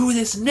to do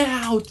this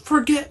now.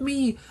 Forget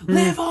me.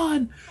 Live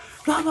on.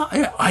 Blah, blah.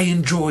 I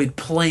enjoyed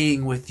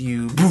playing with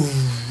you."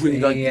 And he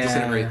like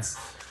disintegrates.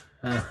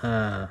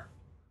 Yeah,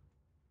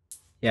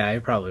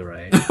 you're probably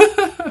right.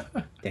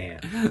 Damn.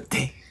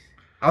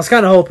 I was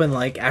kind of hoping,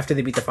 like, after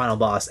they beat the final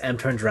boss, M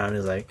turns around and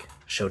is like,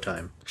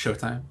 "Showtime."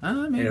 Showtime.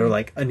 Maybe. Or,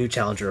 like, a new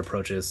challenger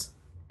approaches,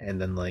 and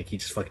then, like, he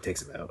just fucking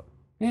takes him out.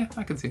 Yeah,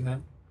 I can see that.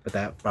 But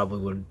that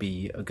probably wouldn't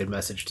be a good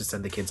message to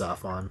send the kids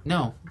off on.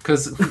 No,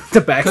 because...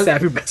 to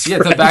backstab your best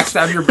friend. Yeah, to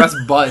backstab your best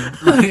bud.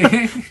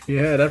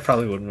 Yeah, that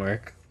probably wouldn't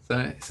work.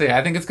 So yeah,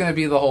 I think it's going to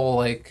be the whole,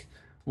 like,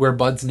 we're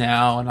buds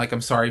now, and, like,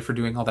 I'm sorry for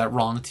doing all that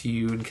wrong to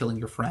you and killing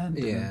your friend.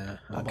 Yeah,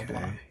 blah, blah,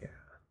 blah. Yeah.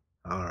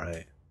 All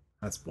right.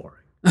 That's boring.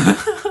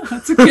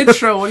 That's a kid's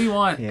show. What do you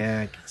want?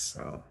 Yeah, I guess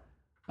so.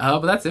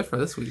 But that's it for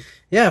this week.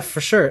 Yeah, for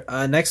sure.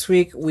 Next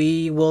week,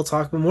 we will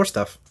talk about more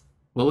stuff.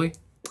 Will we?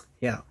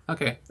 Yeah.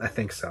 Okay. I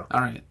think so.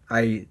 All right.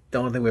 I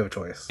don't think we have a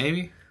choice.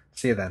 Maybe.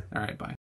 See you then. All right, bye.